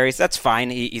balance the carries. That's fine.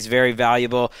 He's very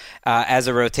valuable as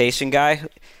a rotation guy.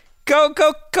 Go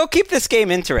keep this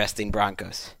game interesting,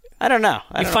 Broncos. I don't know.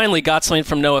 You finally got something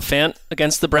from Noah Fant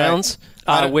against the Browns,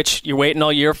 which you're waiting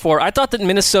all year for. I thought that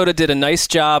Minnesota did a nice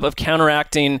job of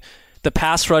counteracting the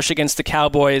pass rush against the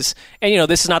Cowboys. And,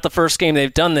 this is not the first game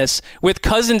they've done this. With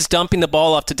Cousins dumping the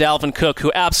ball off to Dalvin Cook,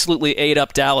 who absolutely ate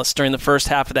up Dallas during the first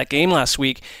half of that game last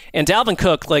week. And Dalvin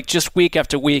Cook, just week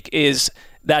after week, is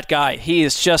that guy. He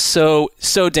is just so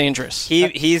dangerous.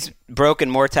 He's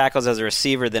broken more tackles as a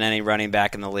receiver than any running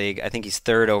back in the league. I think he's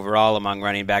third overall among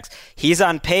running backs. He's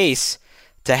on pace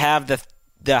to have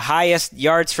the highest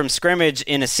yards from scrimmage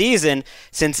in a season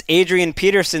since Adrian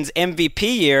Peterson's MVP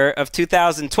year of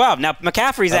 2012. Now,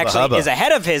 McCaffrey's is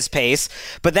ahead of his pace,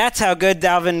 but that's how good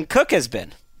Dalvin Cook has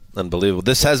been. Unbelievable.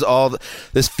 This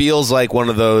feels like one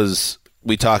of those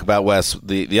we talk about, Wes,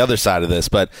 the other side of this,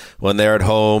 but when they're at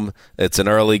home, it's an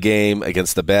early game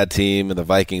against a bad team, and the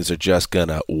Vikings are just going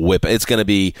to whip. It's going to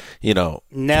be,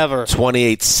 never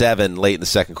 28-7 late in the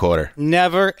second quarter.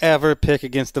 Never, ever pick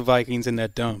against the Vikings in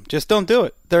that dome. Just don't do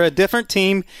it. They're a different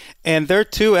team, and their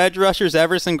two edge rushers,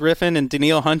 Everson Griffin and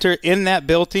Danielle Hunter, in that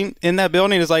building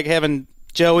is like having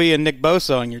Joey and Nick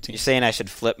Bosa on your team. You're saying I should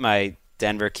flip my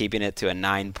Denver keeping it to a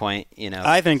 9-point,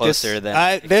 I think closer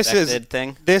than expected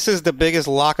thing. This is the biggest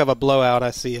lock of a blowout I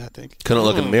see, I think. Couldn't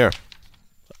look in the mirror.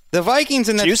 The Vikings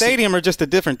in that stadium are just a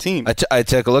different team. I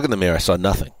took a look in the mirror. I saw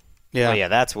nothing. Yeah. Oh, yeah,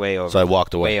 that's way over. So I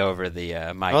walked away. Way over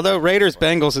the mic. Although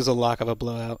Raiders-Bengals is a lock of a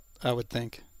blowout, I would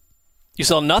think. You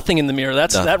saw nothing in the mirror.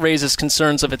 That raises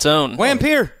concerns of its own.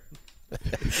 Wampier!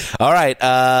 All right,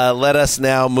 let us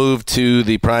now move to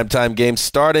the primetime game,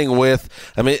 starting with,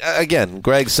 again,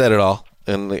 Greg said it all.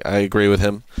 And I agree with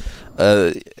him.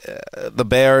 The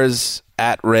Bears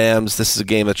at Rams. This is a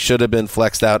game that should have been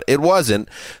flexed out. It wasn't.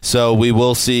 So we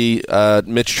will see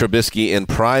Mitch Trubisky in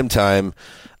primetime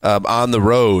on the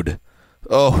road.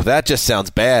 Oh, that just sounds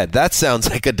bad. That sounds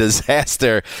like a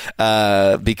disaster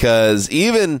because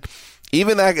even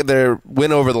their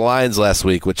win over the Lions last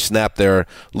week, which snapped their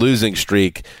losing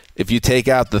streak, if you take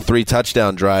out the 3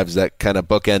 touchdown drives that kind of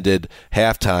bookended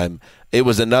halftime, it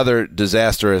was another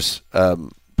disastrous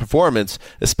performance,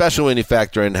 especially when you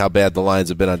factor in how bad the Lions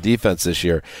have been on defense this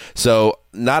year. So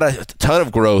not a ton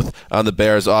of growth on the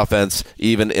Bears' offense,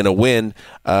 even in a win.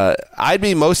 I'd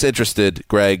be most interested,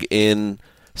 Greg, in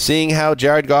seeing how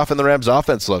Jared Goff and the Rams'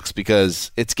 offense looks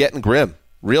because it's getting grim,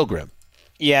 real grim.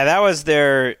 Yeah, that was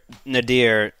their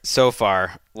nadir so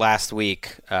far last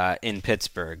week in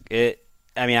Pittsburgh.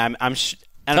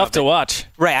 I'm tough to watch.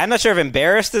 Right. I'm not sure if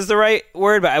embarrassed is the right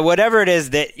word, but whatever it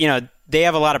is that, they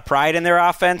have a lot of pride in their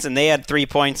offense, and they had 3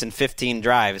 points in 15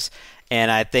 drives.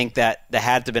 And I think that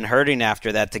had to have been hurting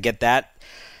after that to get that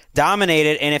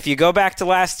dominated. And if you go back to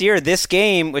last year, this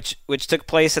game, which took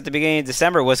place at the beginning of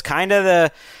December, was kind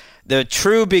of the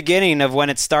true beginning of when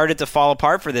it started to fall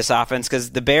apart for this offense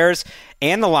because the Bears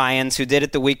and the Lions, who did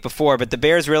it the week before, but the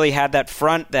Bears really had that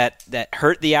front that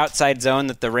hurt the outside zone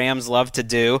that the Rams love to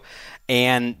do,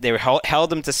 and they held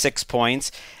them to 6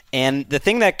 points. And the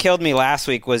thing that killed me last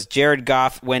week was Jared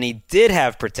Goff when he did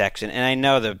have protection, and I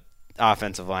know the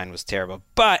offensive line was terrible,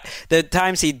 but the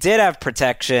times he did have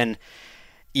protection,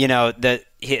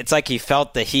 it's like he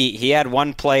felt the heat. He had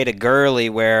one play to Gurley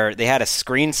where they had a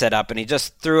screen set up, and he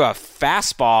just threw a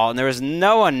fastball, and there was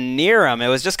no one near him. It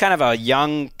was just kind of a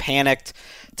young, panicked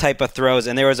type of throws,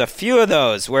 and there was a few of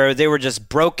those where they were just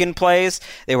broken plays.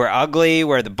 They were ugly,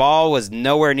 where the ball was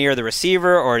nowhere near the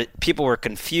receiver or people were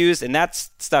confused, and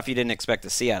that's stuff you didn't expect to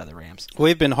see out of the Rams.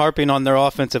 We've been harping on their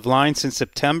offensive line since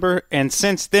September, and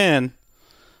since then,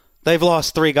 they've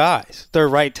lost 3 guys. Their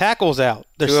right tackle's out.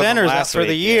 Their center's out for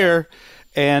the year,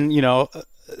 and,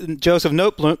 Joseph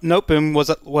Noteboom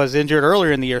was injured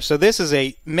earlier in the year, so this is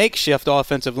a makeshift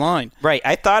offensive line. Right.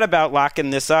 I thought about locking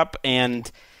this up,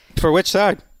 and for which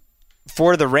side?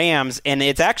 For the Rams, and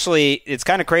it's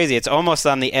kind of crazy. It's almost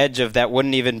on the edge of that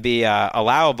wouldn't even be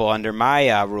allowable under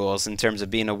my rules in terms of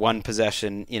being a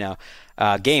one-possession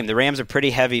game. The Rams are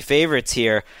pretty heavy favorites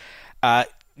here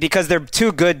because they're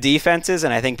 2 good defenses,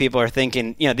 and I think people are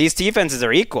thinking, these defenses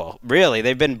are equal, really.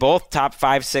 They've been both top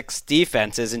 5-6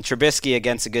 defenses, and Trubisky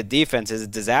against a good defense is a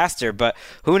disaster, but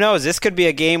who knows? This could be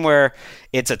a game where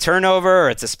it's a turnover or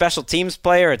it's a special teams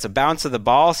play or it's a bounce of the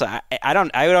ball. So I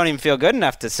don't even feel good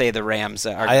enough to say the Rams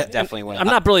are definitely winning. I'm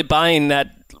not really buying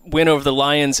that win over the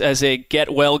Lions as a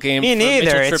get-well game Me for neither.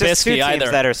 Mitchell It's just two Trubisky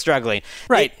teams that are struggling.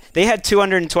 Right. They had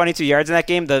 222 yards in that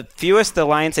game. The fewest the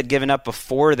Lions had given up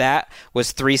before that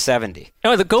was 370.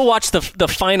 Go watch the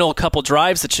final couple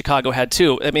drives that Chicago had,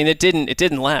 too. I mean, it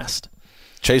didn't last.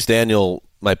 Chase Daniel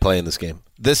might play in this game.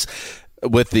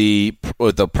 With the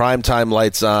primetime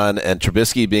lights on and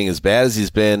Trubisky being as bad as he's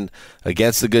been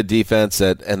against the good defense,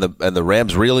 and the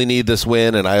Rams really need this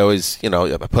win. And I always,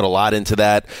 I put a lot into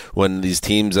that when these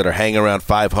teams that are hanging around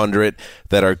 500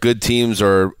 that are good teams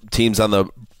or teams on the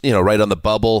right on the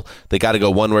bubble, they got to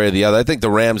go one way or the other. I think the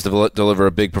Rams deliver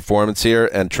a big performance here,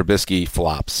 and Trubisky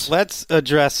flops. Let's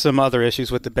address some other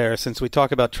issues with the Bears since we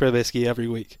talk about Trubisky every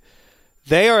week.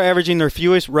 They are averaging their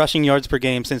fewest rushing yards per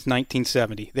game since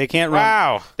 1970. They can't run.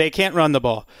 Wow. They can't run the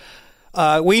ball.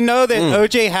 We know that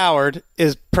O.J. Howard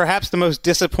is perhaps the most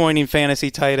disappointing fantasy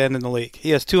tight end in the league.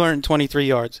 He has 223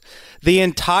 yards. The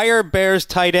entire Bears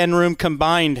tight end room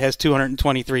combined has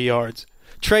 223 yards.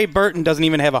 Trey Burton doesn't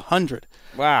even have 100.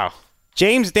 Wow.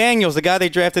 James Daniels, the guy they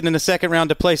drafted in the second round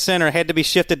to play center, had to be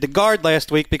shifted to guard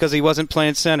last week because he wasn't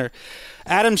playing center.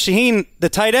 Adam Shaheen, the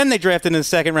tight end they drafted in the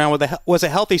second round, was a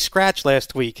healthy scratch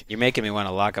last week. You're making me want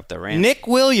to lock up the Rams. Nick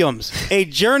Williams, a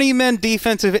journeyman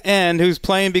defensive end who's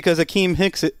playing because Akeem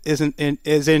Hicks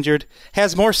is injured,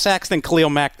 has more sacks than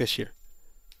Khalil Mack this year.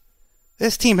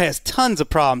 This team has tons of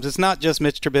problems. It's not just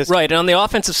Mitch Trubisky. Right, and on the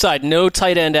offensive side, no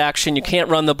tight end action. You can't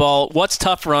run the ball. What's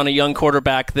tougher on a young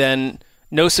quarterback than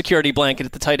no security blanket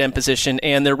at the tight end position,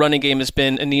 and their running game has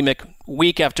been anemic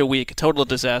week after week. A total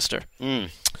disaster.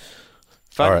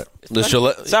 All right.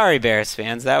 Sorry, Bears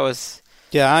fans. That was...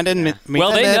 Yeah, I didn't mean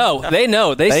well, they know. They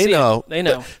know. They know. They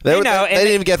didn't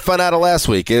even get fun out of last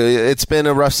week. It's been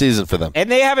a rough season for them. And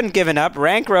they haven't given up.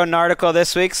 Rank wrote an article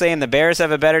this week saying the Bears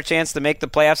have a better chance to make the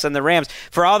playoffs than the Rams.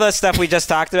 For all the stuff we just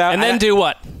talked about. And then do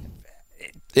what?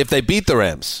 If they beat the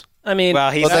Rams. I mean,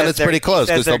 then it's pretty close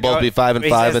because they'll both be 5-5. He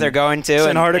says they're going to. It's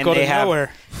an article and to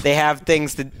nowhere. They have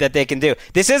things that they can do.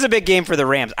 This is a big game for the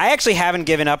Rams. I actually haven't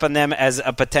given up on them as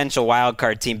a potential wild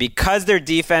card team because their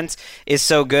defense is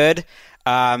so good.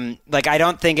 I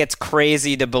don't think it's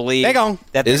crazy to believe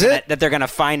that they're going to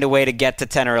find a way to get to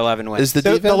 10 or 11 wins. Is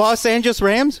the Los Angeles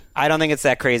Rams? I don't think it's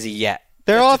that crazy yet.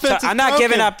 Their offense. I'm not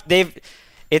giving up.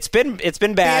 It's been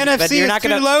bad. The NFC but you're not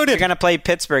is too loaded. You're going to play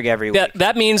Pittsburgh every week.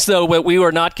 That means though we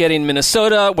were not getting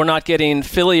Minnesota, we're not getting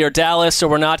Philly or Dallas, or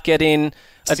we're not getting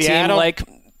a team like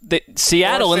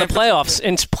Seattle in the playoffs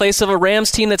in place of a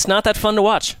Rams team that's not that fun to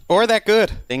watch or that good.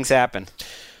 Things happen.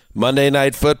 Monday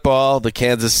Night Football, the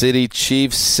Kansas City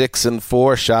Chiefs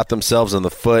 6-4 shot themselves in the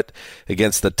foot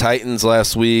against the Titans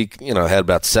last week. Had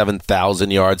about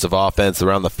 7,000 yards of offense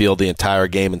around the field the entire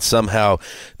game, and somehow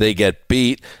they get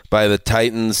beat by the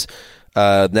Titans.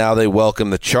 Now they welcome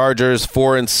the Chargers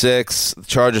 4-6. The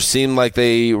Chargers seemed like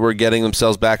they were getting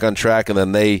themselves back on track, and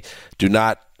then they do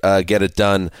not get it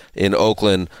done in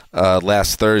Oakland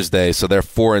last Thursday, so they're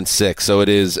 4-6. So it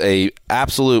is a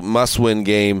absolute must-win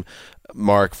game,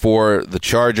 Mark, for the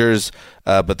Chargers,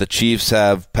 but the Chiefs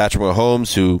have Patrick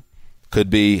Mahomes, who could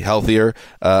be healthier,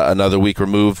 another week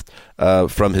removed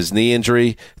from his knee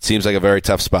injury. It seems like a very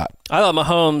tough spot. I thought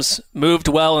Mahomes moved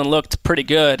well and looked pretty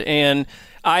good, and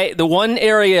the one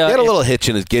area he had a little hitch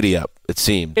in his giddy up. It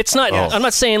seemed it's not. I'm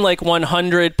not saying like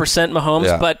 100%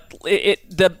 Mahomes, but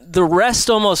the rest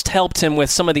almost helped him with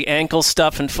some of the ankle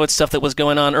stuff and foot stuff that was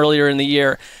going on earlier in the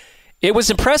year. It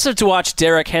was impressive to watch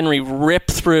Derrick Henry rip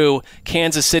through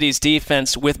Kansas City's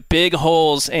defense with big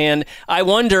holes, and I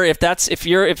wonder if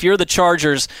you're the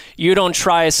Chargers, you don't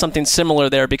try something similar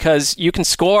there because you can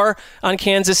score on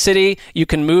Kansas City, you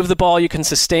can move the ball, you can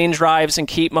sustain drives and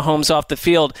keep Mahomes off the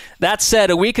field. That said,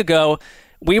 a week ago,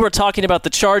 we were talking about the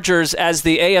Chargers as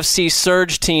the AFC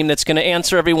surge team that's going to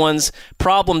answer everyone's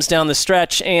problems down the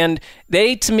stretch, and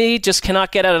they, to me, just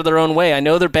cannot get out of their own way. I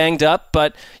know they're banged up,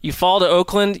 but you fall to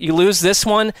Oakland, you lose this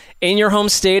one in your home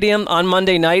stadium on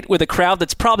Monday night with a crowd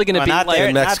that's probably going to be like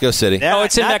in Mexico City.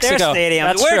 It's in Mexico. Their stadium.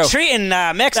 That's We're true. treating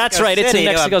Mexico That's right. City It's in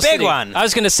Mexico to a big City. one. I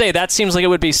was going to say that seems like it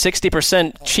would be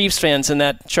 60% Chiefs fans in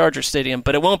that Charger stadium,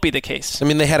 but it won't be the case. I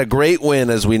mean, they had a great win,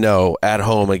 as we know, at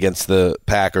home against the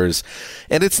Packers,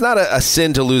 and it's not a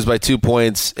sin to lose by 2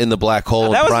 points in the black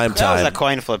hole in prime time. That was a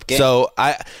coin flip game. So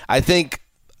I think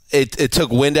it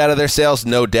took wind out of their sails,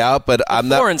 no doubt. But I'm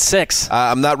not 4-6.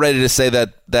 I'm not ready to say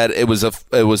that it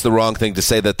was the wrong thing to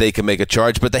say that they can make a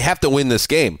charge. But they have to win this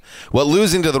game. What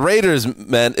losing to the Raiders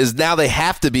meant is now they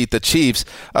have to beat the Chiefs.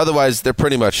 Otherwise, they're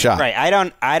pretty much shot. Right.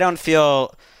 I don't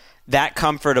feel that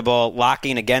comfortable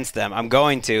locking against them, I'm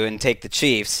going to and take the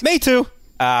Chiefs. Me too.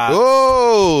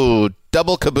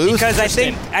 Double caboose. Because I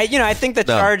think the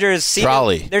Chargers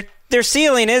their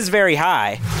ceiling is very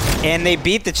high, and they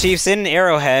beat the Chiefs in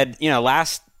Arrowhead,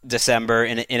 last December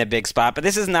in a big spot. But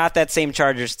this is not that same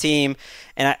Chargers team,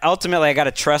 and ultimately I got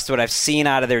to trust what I've seen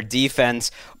out of their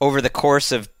defense over the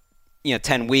course of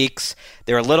 10 weeks.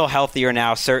 They're a little healthier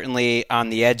now, certainly on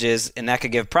the edges, and that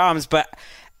could give problems. But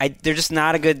they're just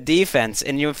not a good defense.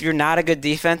 And if you're not a good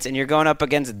defense and you're going up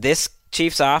against this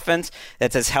Chiefs offense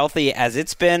that's as healthy as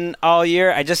it's been all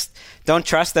year, I just don't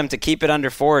trust them to keep it under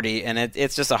 40, and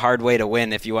it's just a hard way to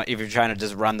win if you're trying to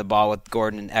just run the ball with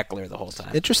Gordon and Eckler the whole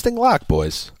time. Interesting lock,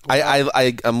 boys.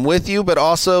 I'm with you, but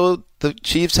also the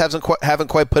Chiefs haven't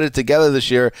quite put it together this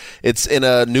year. It's in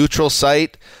a neutral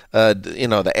site,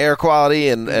 the air quality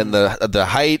and the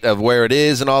height of where it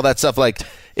is and all that stuff. Like,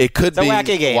 it could be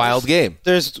a wild game.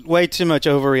 There's way too much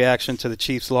overreaction to the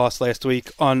Chiefs' loss last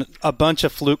week on a bunch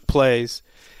of fluke plays.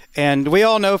 And we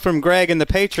all know from Greg and the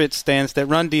Patriots stance that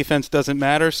run defense doesn't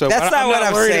matter. So I'm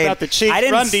not worried saying. about the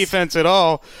Chiefs' run defense at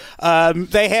all.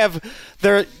 They have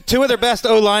two of their best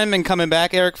O-linemen coming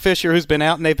back, Eric Fisher, who's been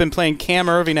out, and they've been playing Cam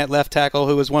Irving at left tackle,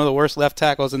 who was one of the worst left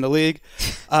tackles in the league.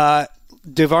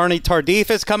 Duvernay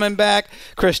Tardif is coming back.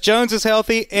 Chris Jones is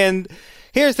healthy. And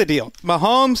here's the deal.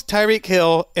 Mahomes, Tyreek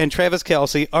Hill, and Travis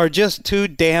Kelce are just too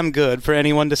damn good for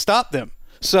anyone to stop them.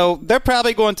 So they're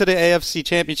probably going to the AFC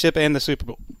Championship and the Super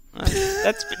Bowl.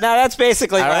 That's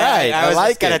basically why I was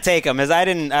just going to take them, as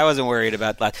I wasn't worried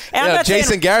about that.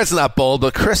 Jason Garrett's not bold,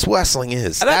 but Chris Wessling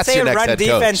is. I'm not saying run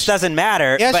defense doesn't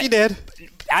matter. Yes, he did.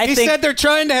 He said they're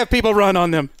trying to have people run on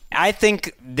them. I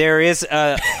think there is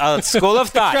a school of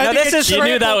thought. You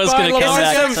knew that was going to come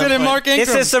back.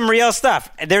 This is some real stuff.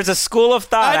 There's a school of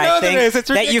thought, I think,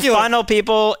 that you funnel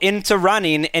people into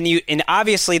running, and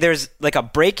obviously there's like a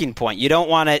breaking point. You don't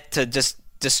want it to just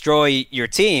destroy your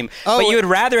team, but you would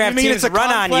rather have teams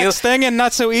run on you. Thing and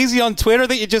not so easy on Twitter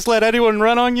that you just let anyone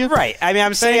run on you. Right. I mean,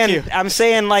 I'm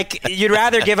saying like you'd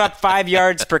rather give up 5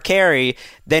 yards per carry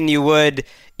than you would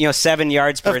 7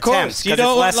 yards per attempt. Of course, you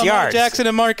don't want Lamar Jackson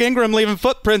and Mark Ingram leaving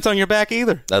footprints on your back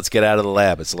either. Let's get out of the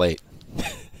lab. It's late.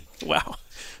 Wow.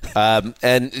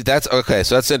 And that's okay.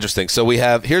 So that's interesting. So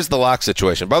here's the lock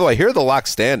situation. By the way, here are the lock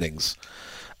standings.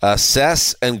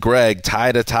 Sess and Greg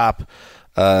tied atop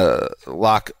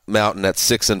Lock Mountain at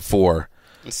 6-4.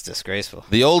 It's disgraceful.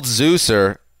 The old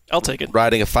Zeuser, I'll take it,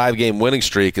 riding a 5-game winning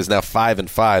streak, is now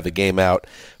 5-5, a game out.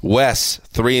 Wes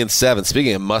 3-7.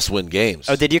 Speaking of must-win games.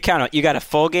 Oh, did you count it? You got a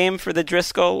full game for the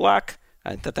Driscoll lock?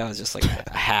 I thought that was just like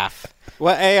a half.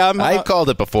 Well, hey, I called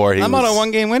it before. I'm on a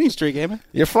 1-game winning streak, man.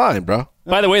 You're fine, bro.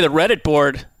 By the way, the Reddit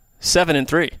board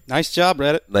 7-3. Nice job,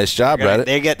 Reddit. Nice job, Reddit.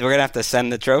 We're gonna have to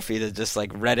send the trophy to just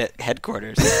like Reddit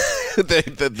headquarters.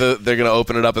 They're gonna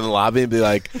open it up in the lobby and be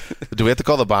like, "Do we have to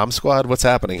call the bomb squad? What's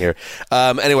happening here?"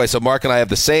 Anyway, so Mark and I have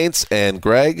the Saints, and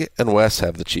Greg and Wes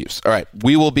have the Chiefs. All right,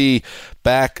 we will be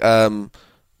back.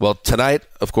 Tonight,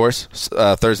 of course,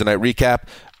 Thursday night recap,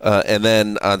 and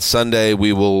then on Sunday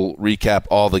we will recap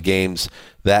all the games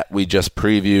that we just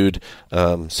previewed.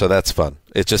 So that's fun.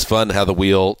 It's just fun how the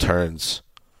wheel turns.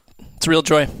 It's real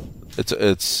joy.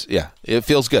 It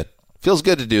feels good. Feels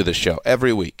good to do this show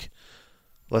every week.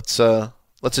 Let's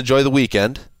enjoy the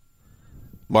weekend.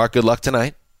 Mark, good luck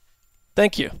tonight.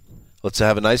 Thank you. Let's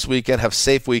have a nice weekend, have a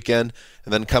safe weekend,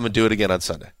 and then come and do it again on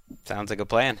Sunday. Sounds like a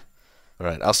plan. All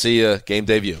right, I'll see you game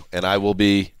debut, and I will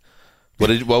be.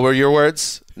 What were your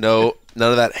words? No, none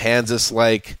of that Hansis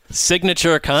like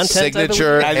signature content.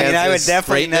 Signature. I would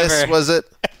definitely never. Was it?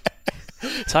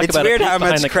 It's weird how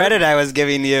much credit I was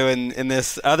giving you in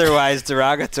this otherwise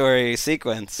derogatory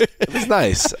sequence. It was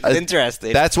nice. It's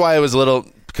interesting. That's why it was a little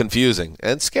confusing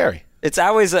and scary.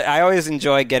 I always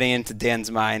enjoy getting into Dan's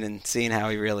mind and seeing how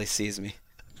he really sees me.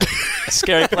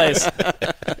 Scary place.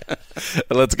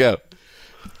 Let's go.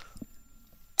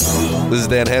 This is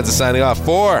Dan Hansis signing off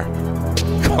for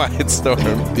Quiet Storm,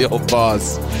 the old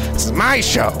boss. This is my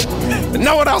show, and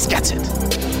no one else gets it.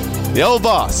 The old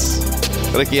boss.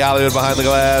 Ricky Hollywood behind the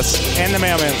glass. And the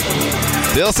mailman.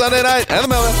 Still Sunday night, and the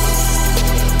mailman.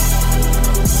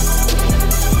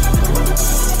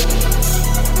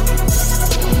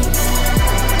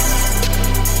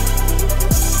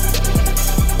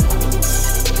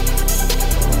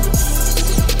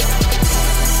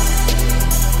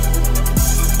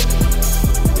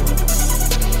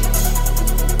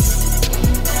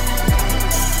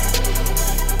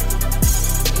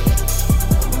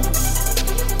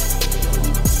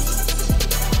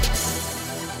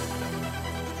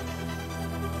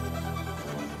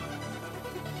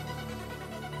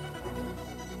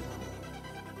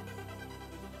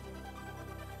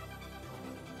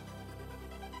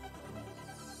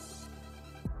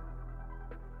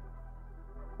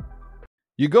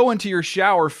 You go into your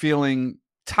shower feeling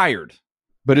tired,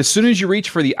 but as soon as you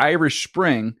reach for the Irish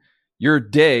Spring, your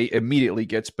day immediately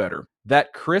gets better.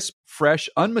 That crisp, fresh,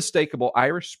 unmistakable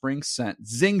Irish Spring scent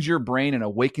zings your brain and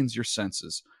awakens your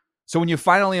senses. So when you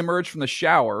finally emerge from the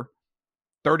shower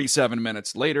 37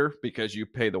 minutes later, because you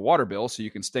pay the water bill so you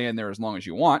can stay in there as long as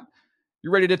you want,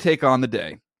 you're ready to take on the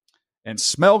day and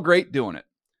smell great doing it.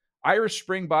 Irish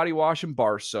Spring Body Wash and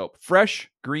Bar Soap. Fresh,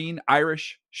 green,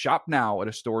 Irish. Shop now at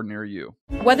a store near you.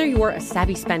 Whether you're a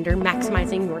savvy spender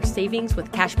maximizing your savings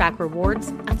with cashback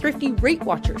rewards, a thrifty rate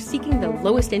watcher seeking the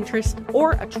lowest interest,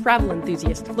 or a travel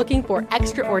enthusiast looking for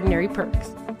extraordinary perks,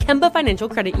 Kemba Financial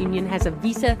Credit Union has a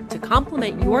visa to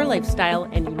complement your lifestyle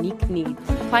and unique needs.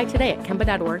 Apply today at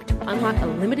Kemba.org to unlock a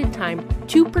limited time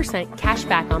 2% cash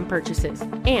back on purchases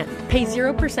and pay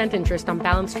 0% interest on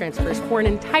balance transfers for an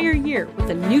entire year with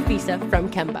a new visa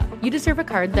from Kemba. You deserve a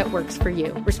card that works for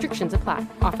you. Restrictions apply.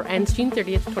 Offer ends June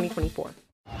 30th, 2024.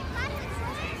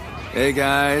 Hey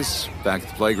guys, back at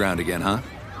the playground again, huh?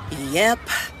 Yep.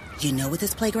 You know what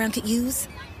this playground could use?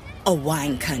 A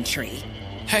wine country.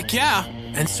 Heck yeah,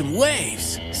 and some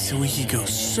waves so we could go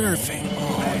surfing.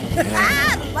 Oh,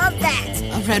 yeah. Love that.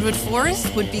 A redwood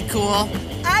forest would be cool.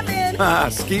 I'm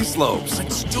in. Ski slopes.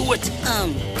 Let's do it.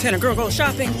 Can a girl go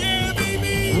shopping? Yeah,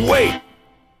 baby. Wait.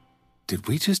 Did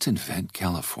we just invent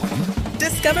California?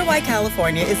 Discover why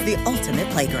California is the ultimate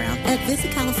playground at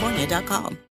visitcalifornia.com.